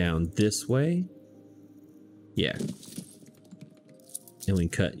bring it down this way. Yeah. And we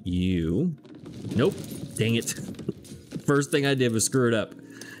cut you. Nope. Dang it. First thing I did was screw it up.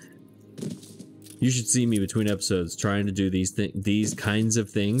 You should see me between episodes trying to do these kinds of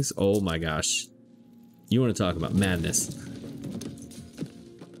things. Oh my gosh. You want to talk about madness.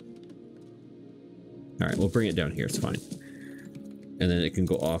 All right, we'll bring it down here. It's fine. And then it can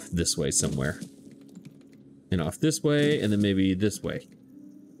go off this way somewhere. And off this way, and then maybe this way.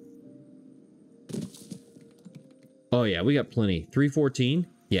 Oh yeah, we got plenty. 314?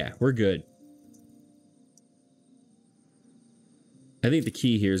 Yeah, we're good. I think the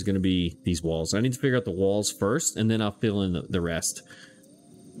key here is going to be these walls. I need to figure out the walls first, and then I'll fill in the rest.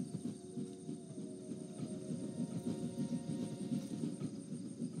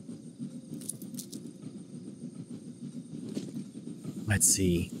 Let's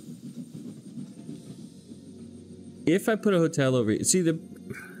see. If I put a hotel over here, see the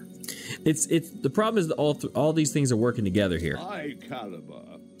problem is that all these things are working together here. High caliber.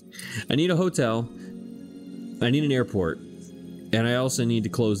 I need a hotel. I need an airport, and I also need to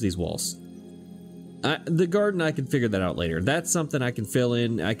close these walls. The garden, I can figure that out later. That's something I can fill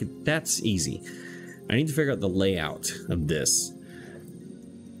in. That's easy. I need to figure out the layout of this.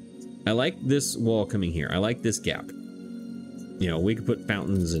 I like this wall coming here. I like this gap. You know, we could put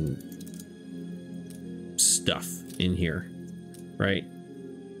fountains and stuff in here, right?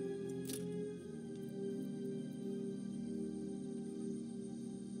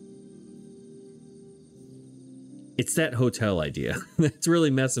 It's that hotel idea that's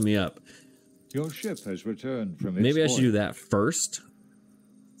really messing me up. Your ship has returned from its Maybe I should do voyage. that first.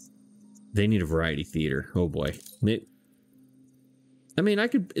 They need a variety theater. Oh boy. I mean,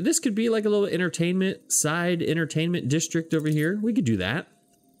 this could be like a little side entertainment district over here. We could do that.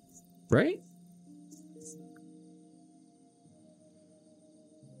 Right?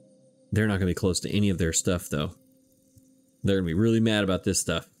 They're not going to be close to any of their stuff, though. They're going to be really mad about this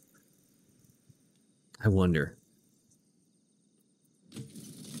stuff. I wonder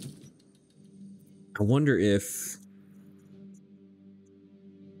if...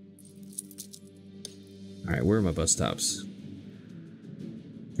 Alright, where are my bus stops?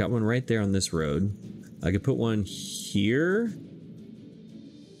 Got one right there on this road. I could put one here.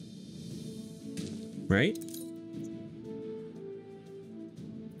 Right?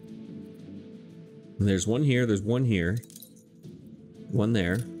 And there's one here, there's one here. One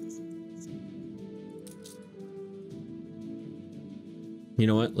there. You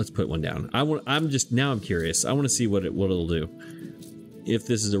know what? Let's put one down. I'm curious. I want to see what it'll do. If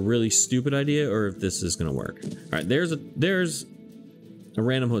this is a really stupid idea or if this is going to work. All right, there's a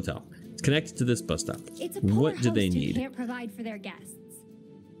random hotel. It's connected to this bus stop. It's a poor what do they host who need? can't provide for their guests.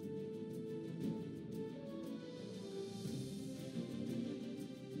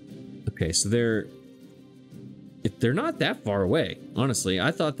 Okay, so they're not that far away. Honestly,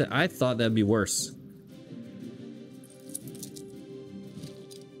 I thought that'd be worse.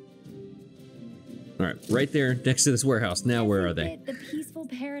 All right, right there next to this warehouse. Now, where are they? The peaceful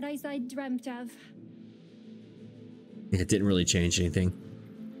paradise I dreamt of. It didn't really change anything.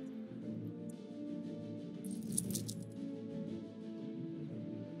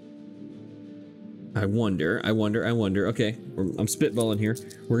 I wonder. Okay, I'm spitballing here.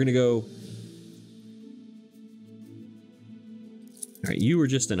 We're gonna go. All right, you were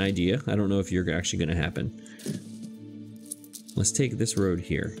just an idea. I don't know if you're actually gonna happen. Let's take this road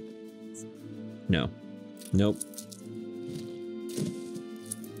here. No. Nope.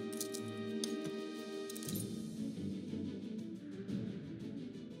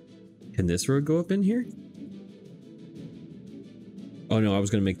 Can this road go up in here? Oh no, I was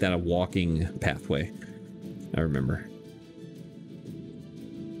going to make that a walking pathway. I remember.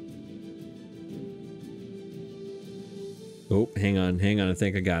 Oh, hang on. I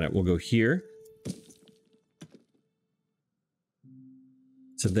think I got it. We'll go here.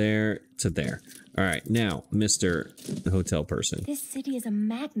 To there, to there. All right, now, Mr. Hotel person. This city is a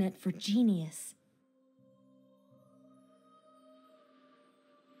magnet for genius.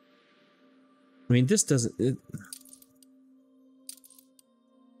 I mean, this doesn't...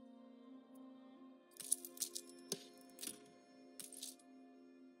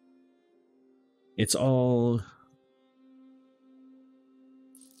 It's all...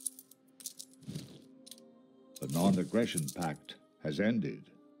 The non-aggression pact has ended.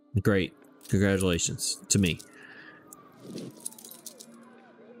 Great. Congratulations to me.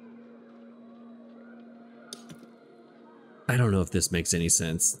 I don't know if this makes any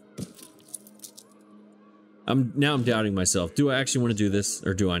sense. I'm doubting myself. Do I actually want to do this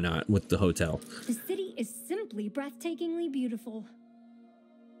or do I not with the hotel? The city is simply breathtakingly beautiful.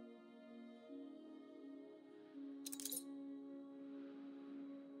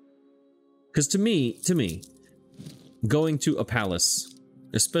 Because to me, going to a palace,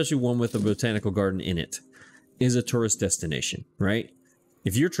 especially one with a botanical garden in it, is a tourist destination, right?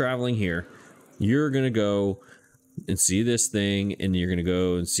 If you're traveling here, you're going to go and see this thing, and you're going to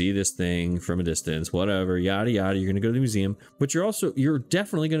go and see this thing from a distance, whatever, yada, yada. You're going to go to the museum, but you're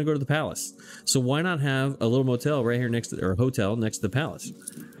definitely going to go to the palace. So why not have a little motel right here next to, or a hotel next to the palace,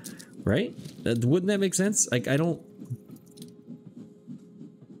 right? Wouldn't that make sense? Like, I don't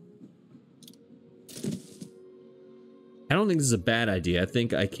think this is a bad idea. I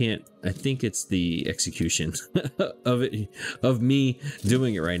think it's the execution of me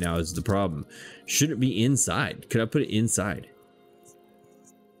doing it right now is the problem. Should it be inside? Could I put it inside?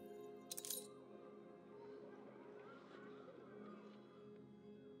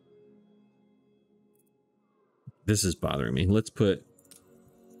 This is bothering me. Let's put,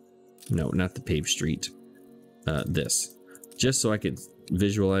 no, not the paved street. This, just so I can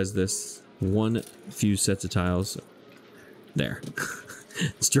visualize this. One few sets of tiles. There.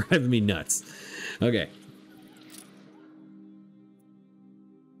 It's driving me nuts. Okay.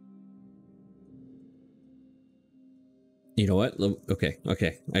 You know what? Okay.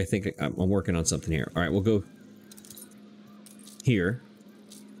 I think I'm working on something here. All right, we'll go here.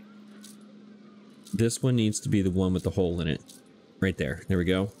 This one needs to be the one with the hole in it. Right there. There we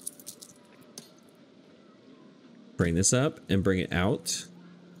go. Bring this up and bring it out.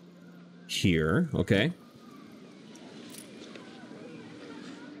 Here. Okay.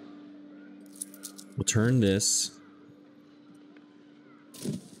 We'll turn this.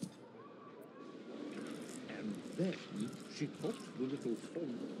 Then she popped the little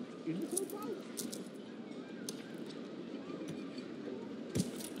phone in her mouth.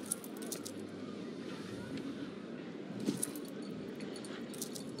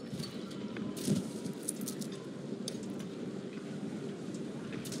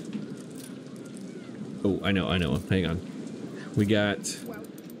 Oh, I know. Hang on. We got... Well,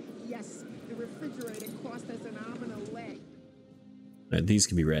 yes, the refrigerator cost us an arm and a leg. these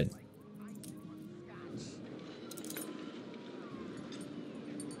can be read.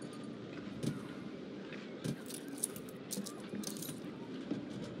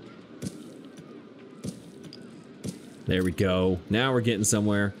 There we go. Now we're getting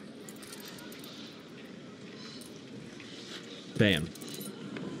somewhere. Bam.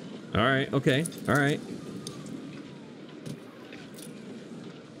 All right. Okay. All right.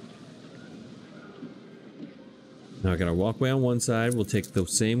 Now I got our walkway on one side. We'll take the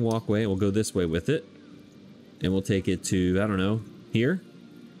same walkway and we'll go this way with it. And we'll take it to, I don't know, here?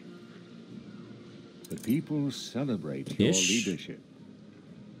 The people celebrate your Ish. leadership.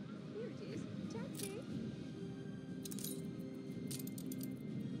 Here it is. Taxi.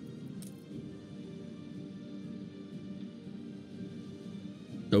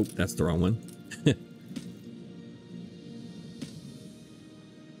 Oh, that's the wrong one.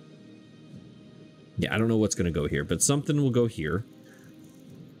 Yeah, I don't know what's going to go here, but something will go here.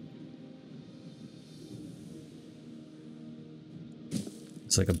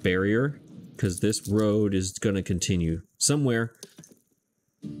 It's like a barrier, because this road is going to continue somewhere.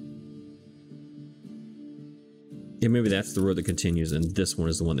 Yeah, maybe that's the road that continues, and this one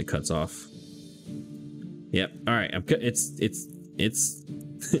is the one that cuts off. Yep. All right. It's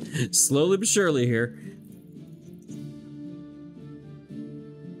slowly but surely here.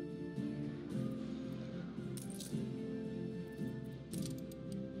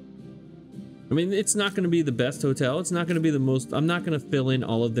 I mean, it's not going to be the best hotel. It's not going to be the most... I'm not going to fill in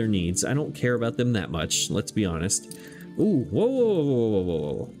all of their needs. I don't care about them that much. Let's be honest. Ooh, whoa, whoa, whoa, whoa, whoa,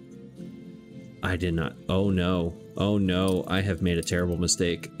 whoa, whoa. I did not... Oh, no. Oh, no. I have made a terrible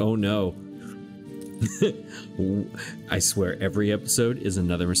mistake. Oh, no. I swear, every episode is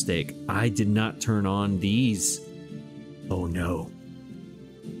another mistake. I did not turn on these. Oh, no.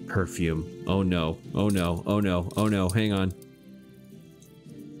 Perfume. Oh, no. Oh, no. Oh, no. Oh, no. Hang on.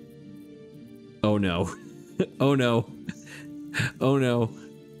 Oh no. Oh no. Oh no.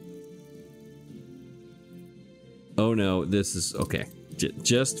 Oh no, this is okay.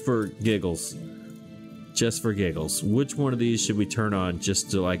 Just for giggles. Just for giggles. Which one of these should we turn on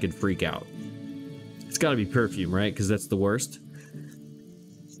just so I can freak out? It's gotta be perfume, right? Because that's the worst.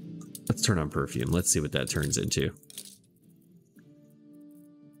 Let's turn on perfume. Let's see what that turns into.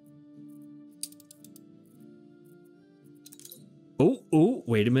 Oh,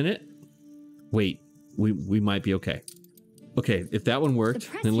 wait a minute. Wait, we might be okay. Okay, if that one worked,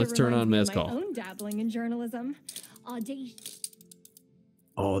 then let's turn on MEZCAL. My own dabbling in journalism.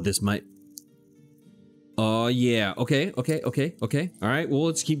 Oh, this might... Oh, yeah. Okay. All right, well,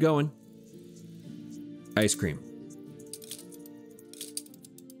 let's keep going. Ice cream.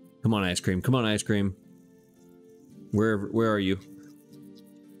 Come on, ice cream. Come on, ice cream. Where are you?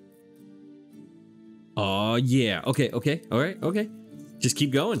 Oh, yeah. Okay. All right, okay. Just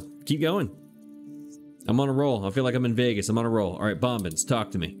keep going. Keep going. I'm on a roll. I feel like I'm in Vegas. I'm on a roll. All right, Bombins, talk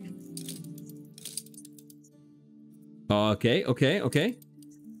to me. Okay.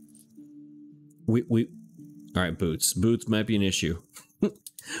 We. All right, Boots. Boots might be an issue. All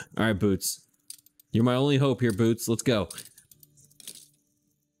right, Boots. You're my only hope here, Boots. Let's go.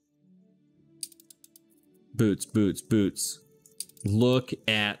 Boots. Look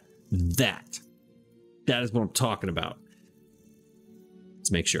at that. That is what I'm talking about.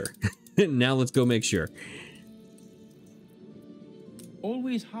 Let's make sure. Now let's go make sure.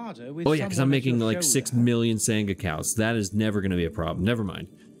 Always harder with Oh yeah, because I'm someone at making your like 6 shoulder. million Sangha cows. That is never going to be a problem. Never mind.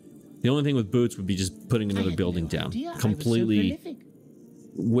 The only thing with Boots would be just putting another building down. Completely.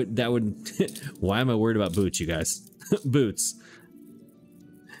 What that would... Why am I worried about Boots, you guys? Boots.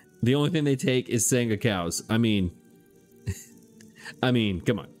 The only thing they take is Sangha cows. I mean,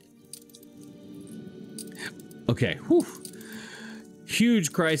 come on. Okay. Whew.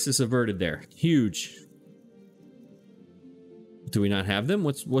 Huge crisis averted there. Huge. Do we not have them?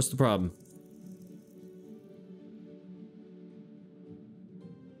 What's the problem?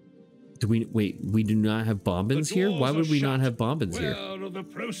 Do we wait? We do not have bombins here. Why would we not have bombins here? Where are the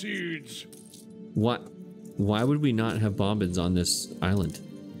proceeds? What? Why would we not have bombins on this island?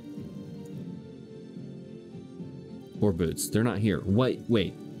 Or Boots? They're not here. Wait.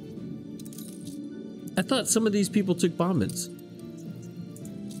 I thought some of these people took bombins.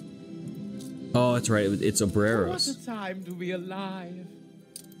 Oh, that's right. It's obreros. What a time to be alive.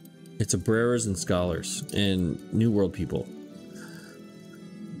 It's obreros and scholars and New World people.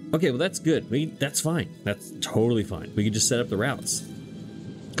 Okay, well that's good. That's fine. That's totally fine. We can just set up the routes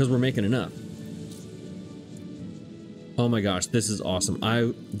because we're making enough. Oh my gosh, this is awesome.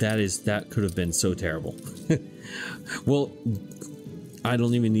 That could have been so terrible. Well, I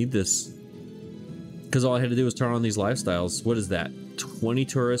don't even need this because all I had to do was turn on these lifestyles. What is that? 20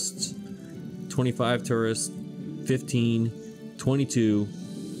 tourists, 25 tourists, 15, 22.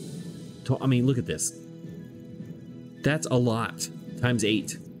 I mean, look at this. That's a lot times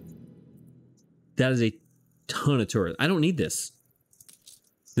 8. That is a ton of tourists. I don't need this.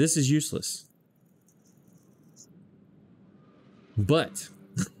 This is useless. But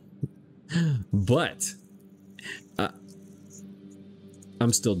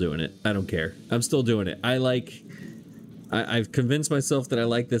I'm still doing it. I don't care. I'm still doing it. I've convinced myself that I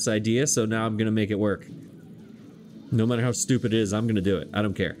like this idea, so now I'm gonna make it work. No matter how stupid it is, I'm gonna do it. I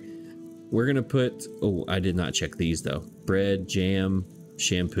don't care. We're gonna put, oh, I did not check these though. Bread, jam,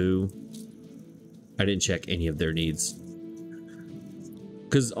 shampoo. I didn't check any of their needs.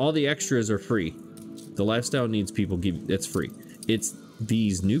 Because all the extras are free. The lifestyle needs people give, that's free. It's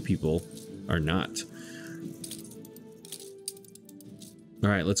these new people are not. All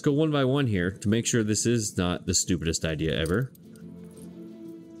right, let's go one by one here to make sure this is not the stupidest idea ever.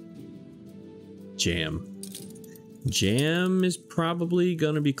 Jam. Jam is probably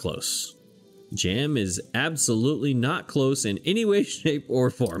gonna be close. Jam is absolutely not close in any way, shape, or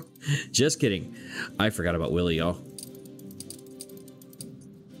form. Just kidding. I forgot about Willie, y'all.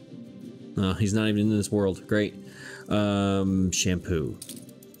 Oh, he's not even in this world. Great. Shampoo.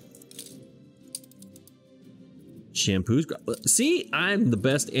 Shampoo's... See? I'm the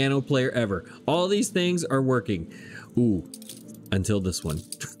best Anno player ever. All these things are working. Ooh. Until this one.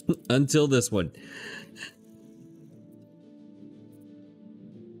 Until this one.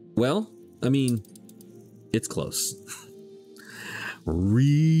 Well... I mean, it's close.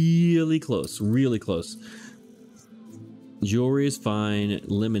 Really close. Really close. Jewelry is fine.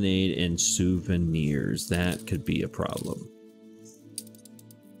 Lemonade and souvenirs. That could be a problem.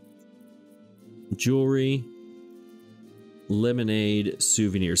 Jewelry. Lemonade.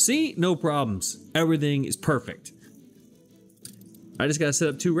 Souvenirs. See? No problems. Everything is perfect. I just gotta set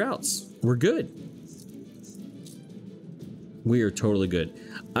up 2 routes. We're good. We are totally good.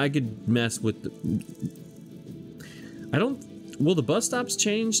 I could mess with the... I don't... Will the bus stops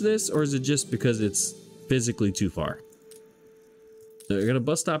change this, or is it just because it's physically too far? I got a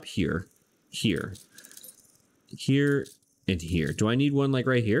bus stop here, here, here, and here. Do I need one like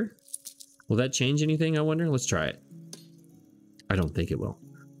right here? Will that change anything, I wonder? Let's try it. I don't think it will.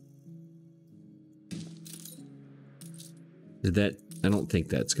 Did that... I don't think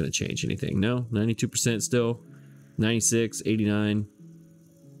that's going to change anything. No? 92% still? 96, 89...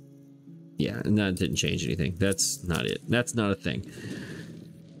 Yeah, and that didn't change anything. That's not it. That's not a thing.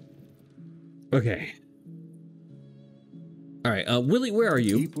 Okay. All right, Willie, where are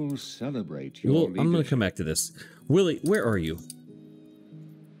you? People celebrate your Well, I'm going to come back to this. Willie, where are you?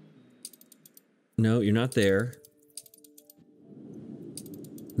 No, you're not there.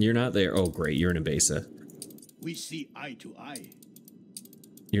 You're not there. Oh, great. You're in a Besa. We see eye to eye.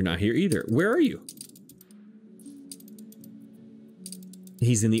 You're not here either. Where are you?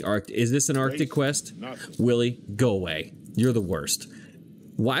 He's in the Arctic. Is this an Arctic quest? Nothing. Willie, go away. You're the worst.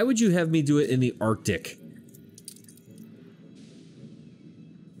 Why would you have me do it in the Arctic?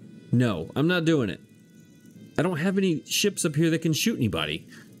 No, I'm not doing it. I don't have any ships up here that can shoot anybody.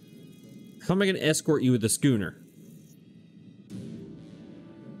 How am I going to escort you with a schooner?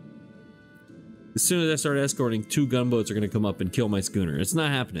 As soon as I start escorting, 2 gunboats are going to come up and kill my schooner. It's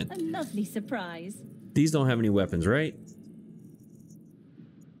not happening. A lovely surprise. These don't have any weapons, right?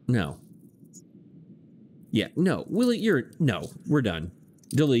 No. Yeah, no. Willie, you're... No, we're done.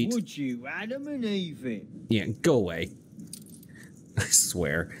 Delete. Would you, Adam and Eve? Yeah, go away. I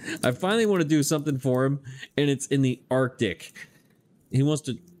swear. I finally want to do something for him, and it's in the Arctic. He wants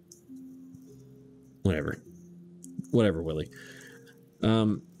to... Whatever. Whatever, Willie.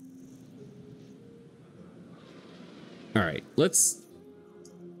 Alright, let's...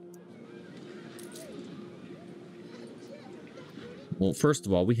 Well, first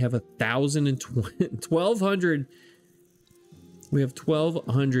of all, we have 1,200. We have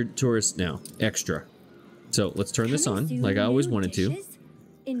 1,200 tourists now, extra. So let's turn this on, like I always wanted to.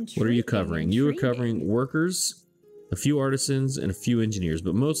 What are you covering? You are covering workers, a few artisans, and a few engineers,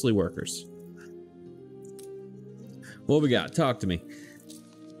 but mostly workers. What we got? Talk to me.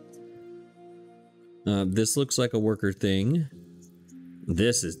 This looks like a worker thing.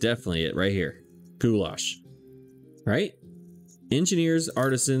 This is definitely it right here. Goulash. Right? Engineers,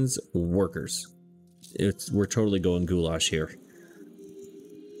 artisans, workers. We're totally going goulash here.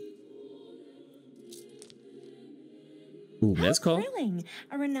 Ooh, How MEZCAL thrilling.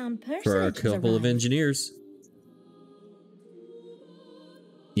 A renowned personage for a has couple of arrived. engineers.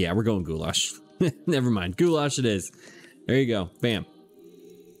 Yeah, we're going goulash. Never mind. Goulash it is. There you go. Bam.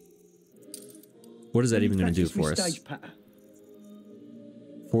 What is that even going to do for us?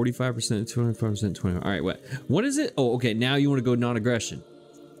 45%, 205%, 20. All right, what is it? Oh, okay. Now you want to go non-aggression.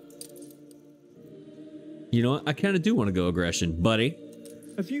 You know what? I kind of do want to go aggression, buddy.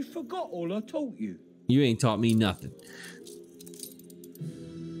 Have you forgot all I taught you? You ain't taught me nothing.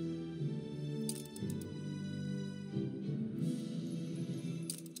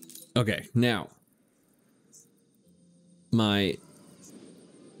 Okay, now my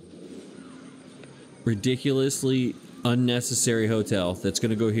ridiculously unnecessary hotel that's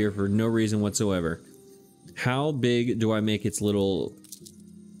going to go here for no reason whatsoever. How big do I make its little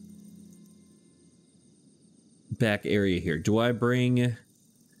back area here? Do I bring...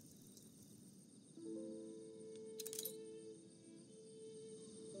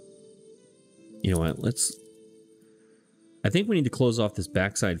 You know what? I think we need to close off this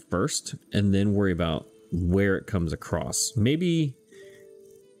backside first and then worry about where it comes across. Maybe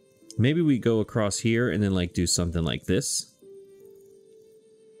we go across here and then like do something like this.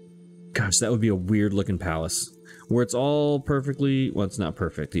 Gosh, that would be a weird looking palace where it's all perfectly, well, it's not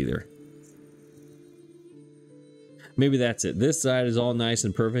perfect either. Maybe that's it. This side is all nice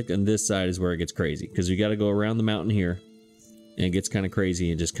and perfect and this side is where it gets crazy because you got to go around the mountain here and it gets kind of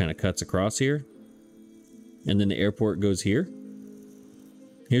crazy and just kind of cuts across here. And then the airport goes here.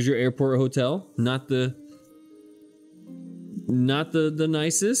 Here's your airport hotel. Not the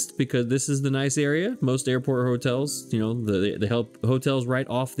nicest, because this is the nice area. Most airport hotels, you know, the hotels right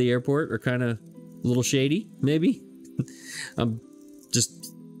off the airport are kind of a little shady, maybe. I'm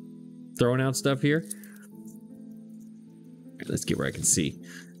just throwing out stuff here. Let's get where I can see.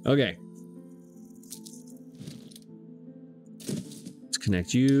 Okay. Let's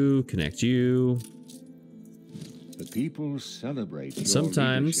connect you, connect you. The people celebrate your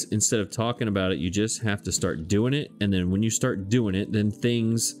Sometimes, leadership. instead of talking about it, you just have to start doing it. And then when you start doing it, then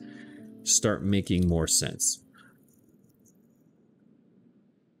things start making more sense.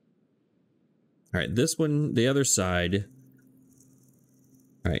 All right, this one, the other side.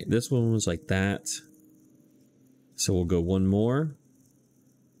 All right, this one was like that. So we'll go one more.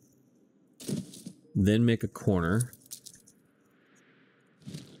 Then make a corner.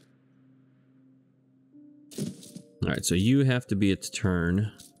 All right, so you have to be its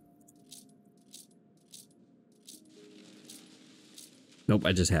turn. Nope,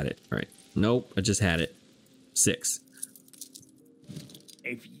 I just had it. All right. Nope, I just had it. 6.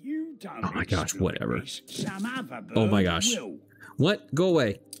 If you don't Oh my gosh, whatever. some other bird Oh my gosh. will. What? Go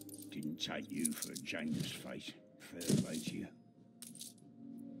away. Didn't take you for a Janus face. Fair play to you.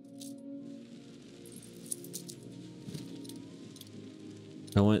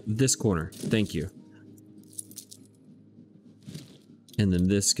 I want this corner. Thank you. And then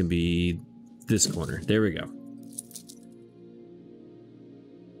this can be this corner. There we go.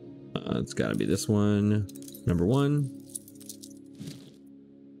 It's got to be this one. Number 1.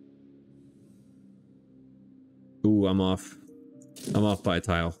 Ooh, I'm off. I'm off by a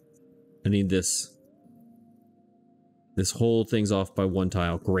tile. I need this. This whole thing's off by 1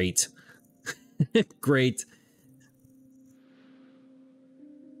 tile. Great. Great.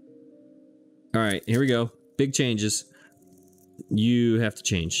 All right, here we go. Big changes. You have to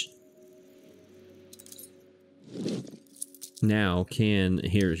change. Now,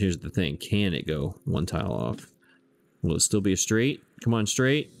 here's the thing. Can it go 1 tile off? Will it still be a straight? Come on,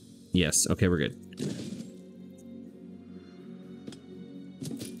 straight. Yes. Okay, we're good.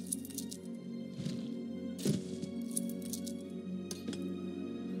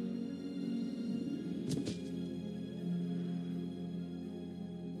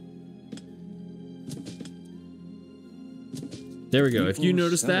 There we go. If you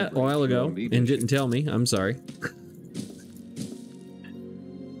noticed that a while ago and didn't tell me, I'm sorry.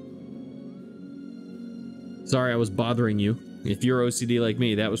 Sorry I was bothering you. If you're OCD like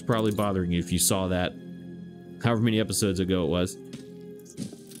me, that was probably bothering you if you saw that however many episodes ago it was.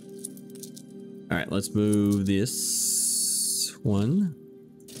 All right, let's move this one.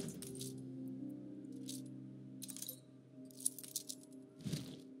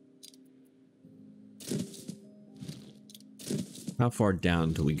 How far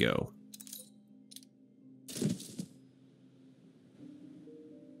down do we go?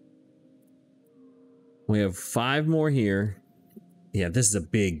 We have 5 more here. Yeah, this is a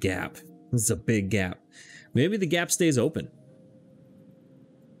big gap. This is a big gap. Maybe the gap stays open.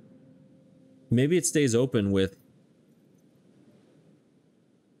 Maybe it stays open with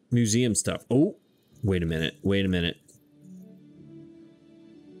museum stuff. Oh, wait a minute. Wait a minute.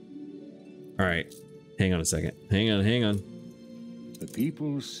 All right. Hang on a second. Hang on, hang on. The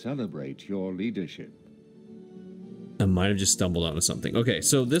people celebrate your leadership. I might have just stumbled onto something. Okay,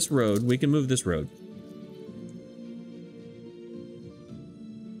 so this road, we can move this road.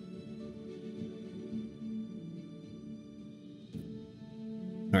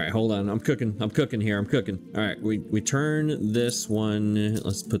 All right, hold on. I'm cooking here. I'm cooking. All right, we turn this one.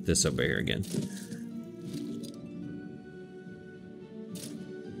 Let's put this over here again.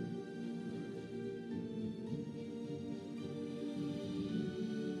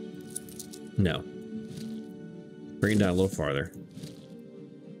 No. Bring it down a little farther.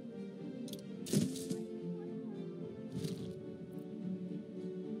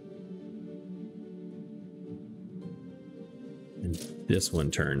 And this one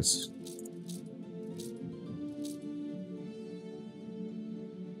turns.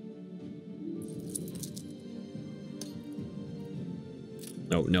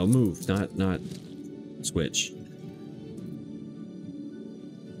 Oh, no, move, not switch.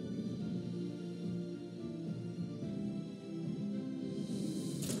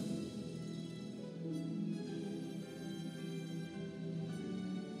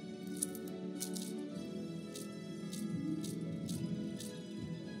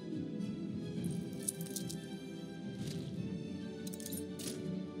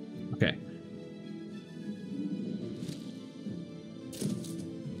 Okay.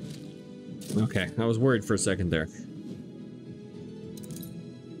 Okay, I was worried for a second there.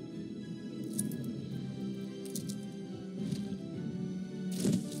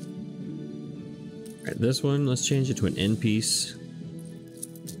 All right, this one, let's change it to an end piece.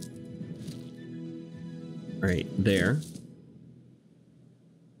 Right there.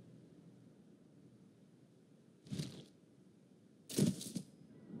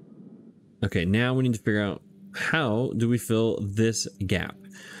 Okay, now we need to figure out how do we fill this gap?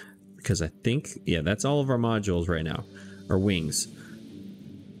 Because I think, yeah, that's all of our modules right now, our wings.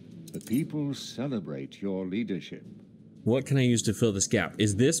 The people celebrate your leadership. What can I use to fill this gap?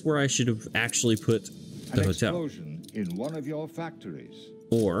 Is this where I should have actually put the An hotel? explosion in one of your factories.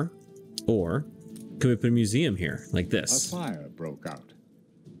 Or, can we put a museum here, like A this? fire broke out.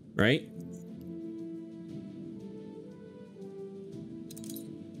 Right?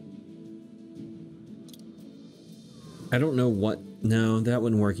 I don't know what. No, that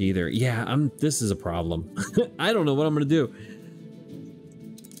wouldn't work either. Yeah, this is a problem. I don't know what I'm gonna do.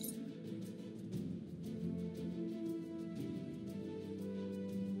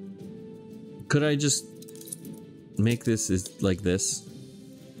 Could I just make this like this?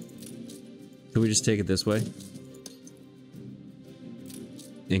 Could we just take it this way?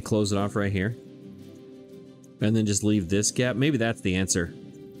 And close it off right here? And then just leave this gap? Maybe that's the answer.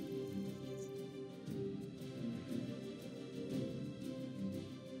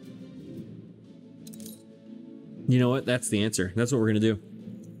 You know what? That's the answer. That's what we're going to do.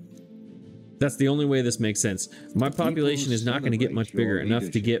 That's the only way this makes sense. My population is not going to get much bigger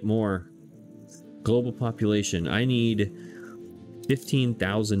enough to get more global population. I need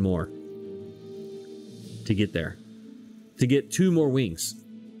 15,000 more to get there. To get 2 more wings.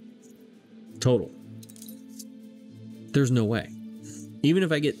 Total. There's no way. Even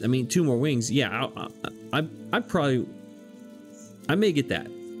if I get, 2 more wings, yeah, I may get that.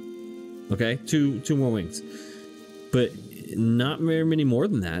 Okay? 2 more wings. But not very many more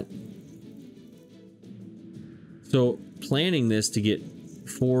than that. So planning this to get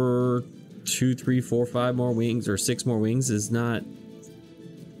 4, 2, 3, 4, 5 more wings or 6 more wings is not.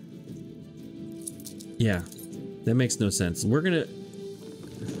 Yeah, that makes no sense. We're gonna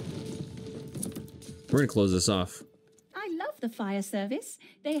close this off. I love the fire service.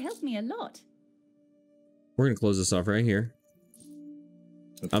 They help me a lot. We're gonna close this off right here.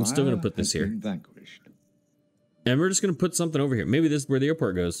 I'm still gonna put this here. Vanquished. And we're just going to put something over here. Maybe this is where the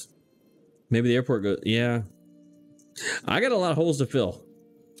airport goes. Maybe the airport goes. Yeah. I got a lot of holes to fill.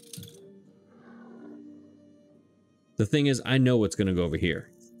 The thing is, I know what's going to go over here.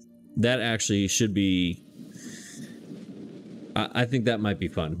 That actually should be... I think that might be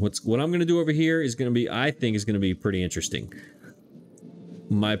fun. What I'm going to do over here is going to be, I think, is going to be pretty interesting.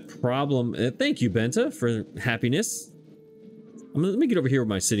 My problem... thank you, Benta, for happiness. Let me get over here where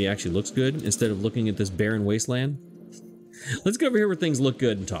my city actually looks good instead of looking at this barren wasteland. Let's get over here where things look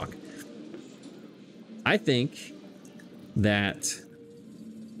good and talk. I think that...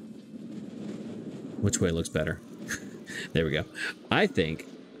 Which way looks better? There we go. I think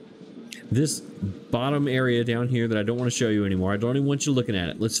this bottom area down here that I don't want to show you anymore, I don't even want you looking at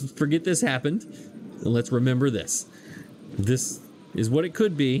it. Let's forget this happened, and let's remember this. This is what it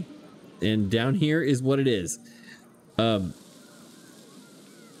could be, and down here is what it is. I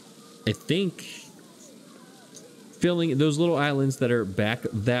think filling those little islands that are back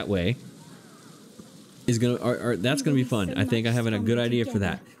that way is gonna, that's gonna be fun. I think I have a good idea for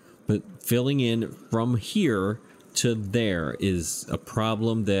that. But filling in from here to there is a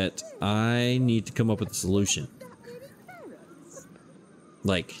problem that I need to come up with a solution.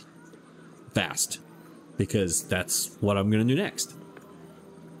 Like, fast. Because that's what I'm gonna do next.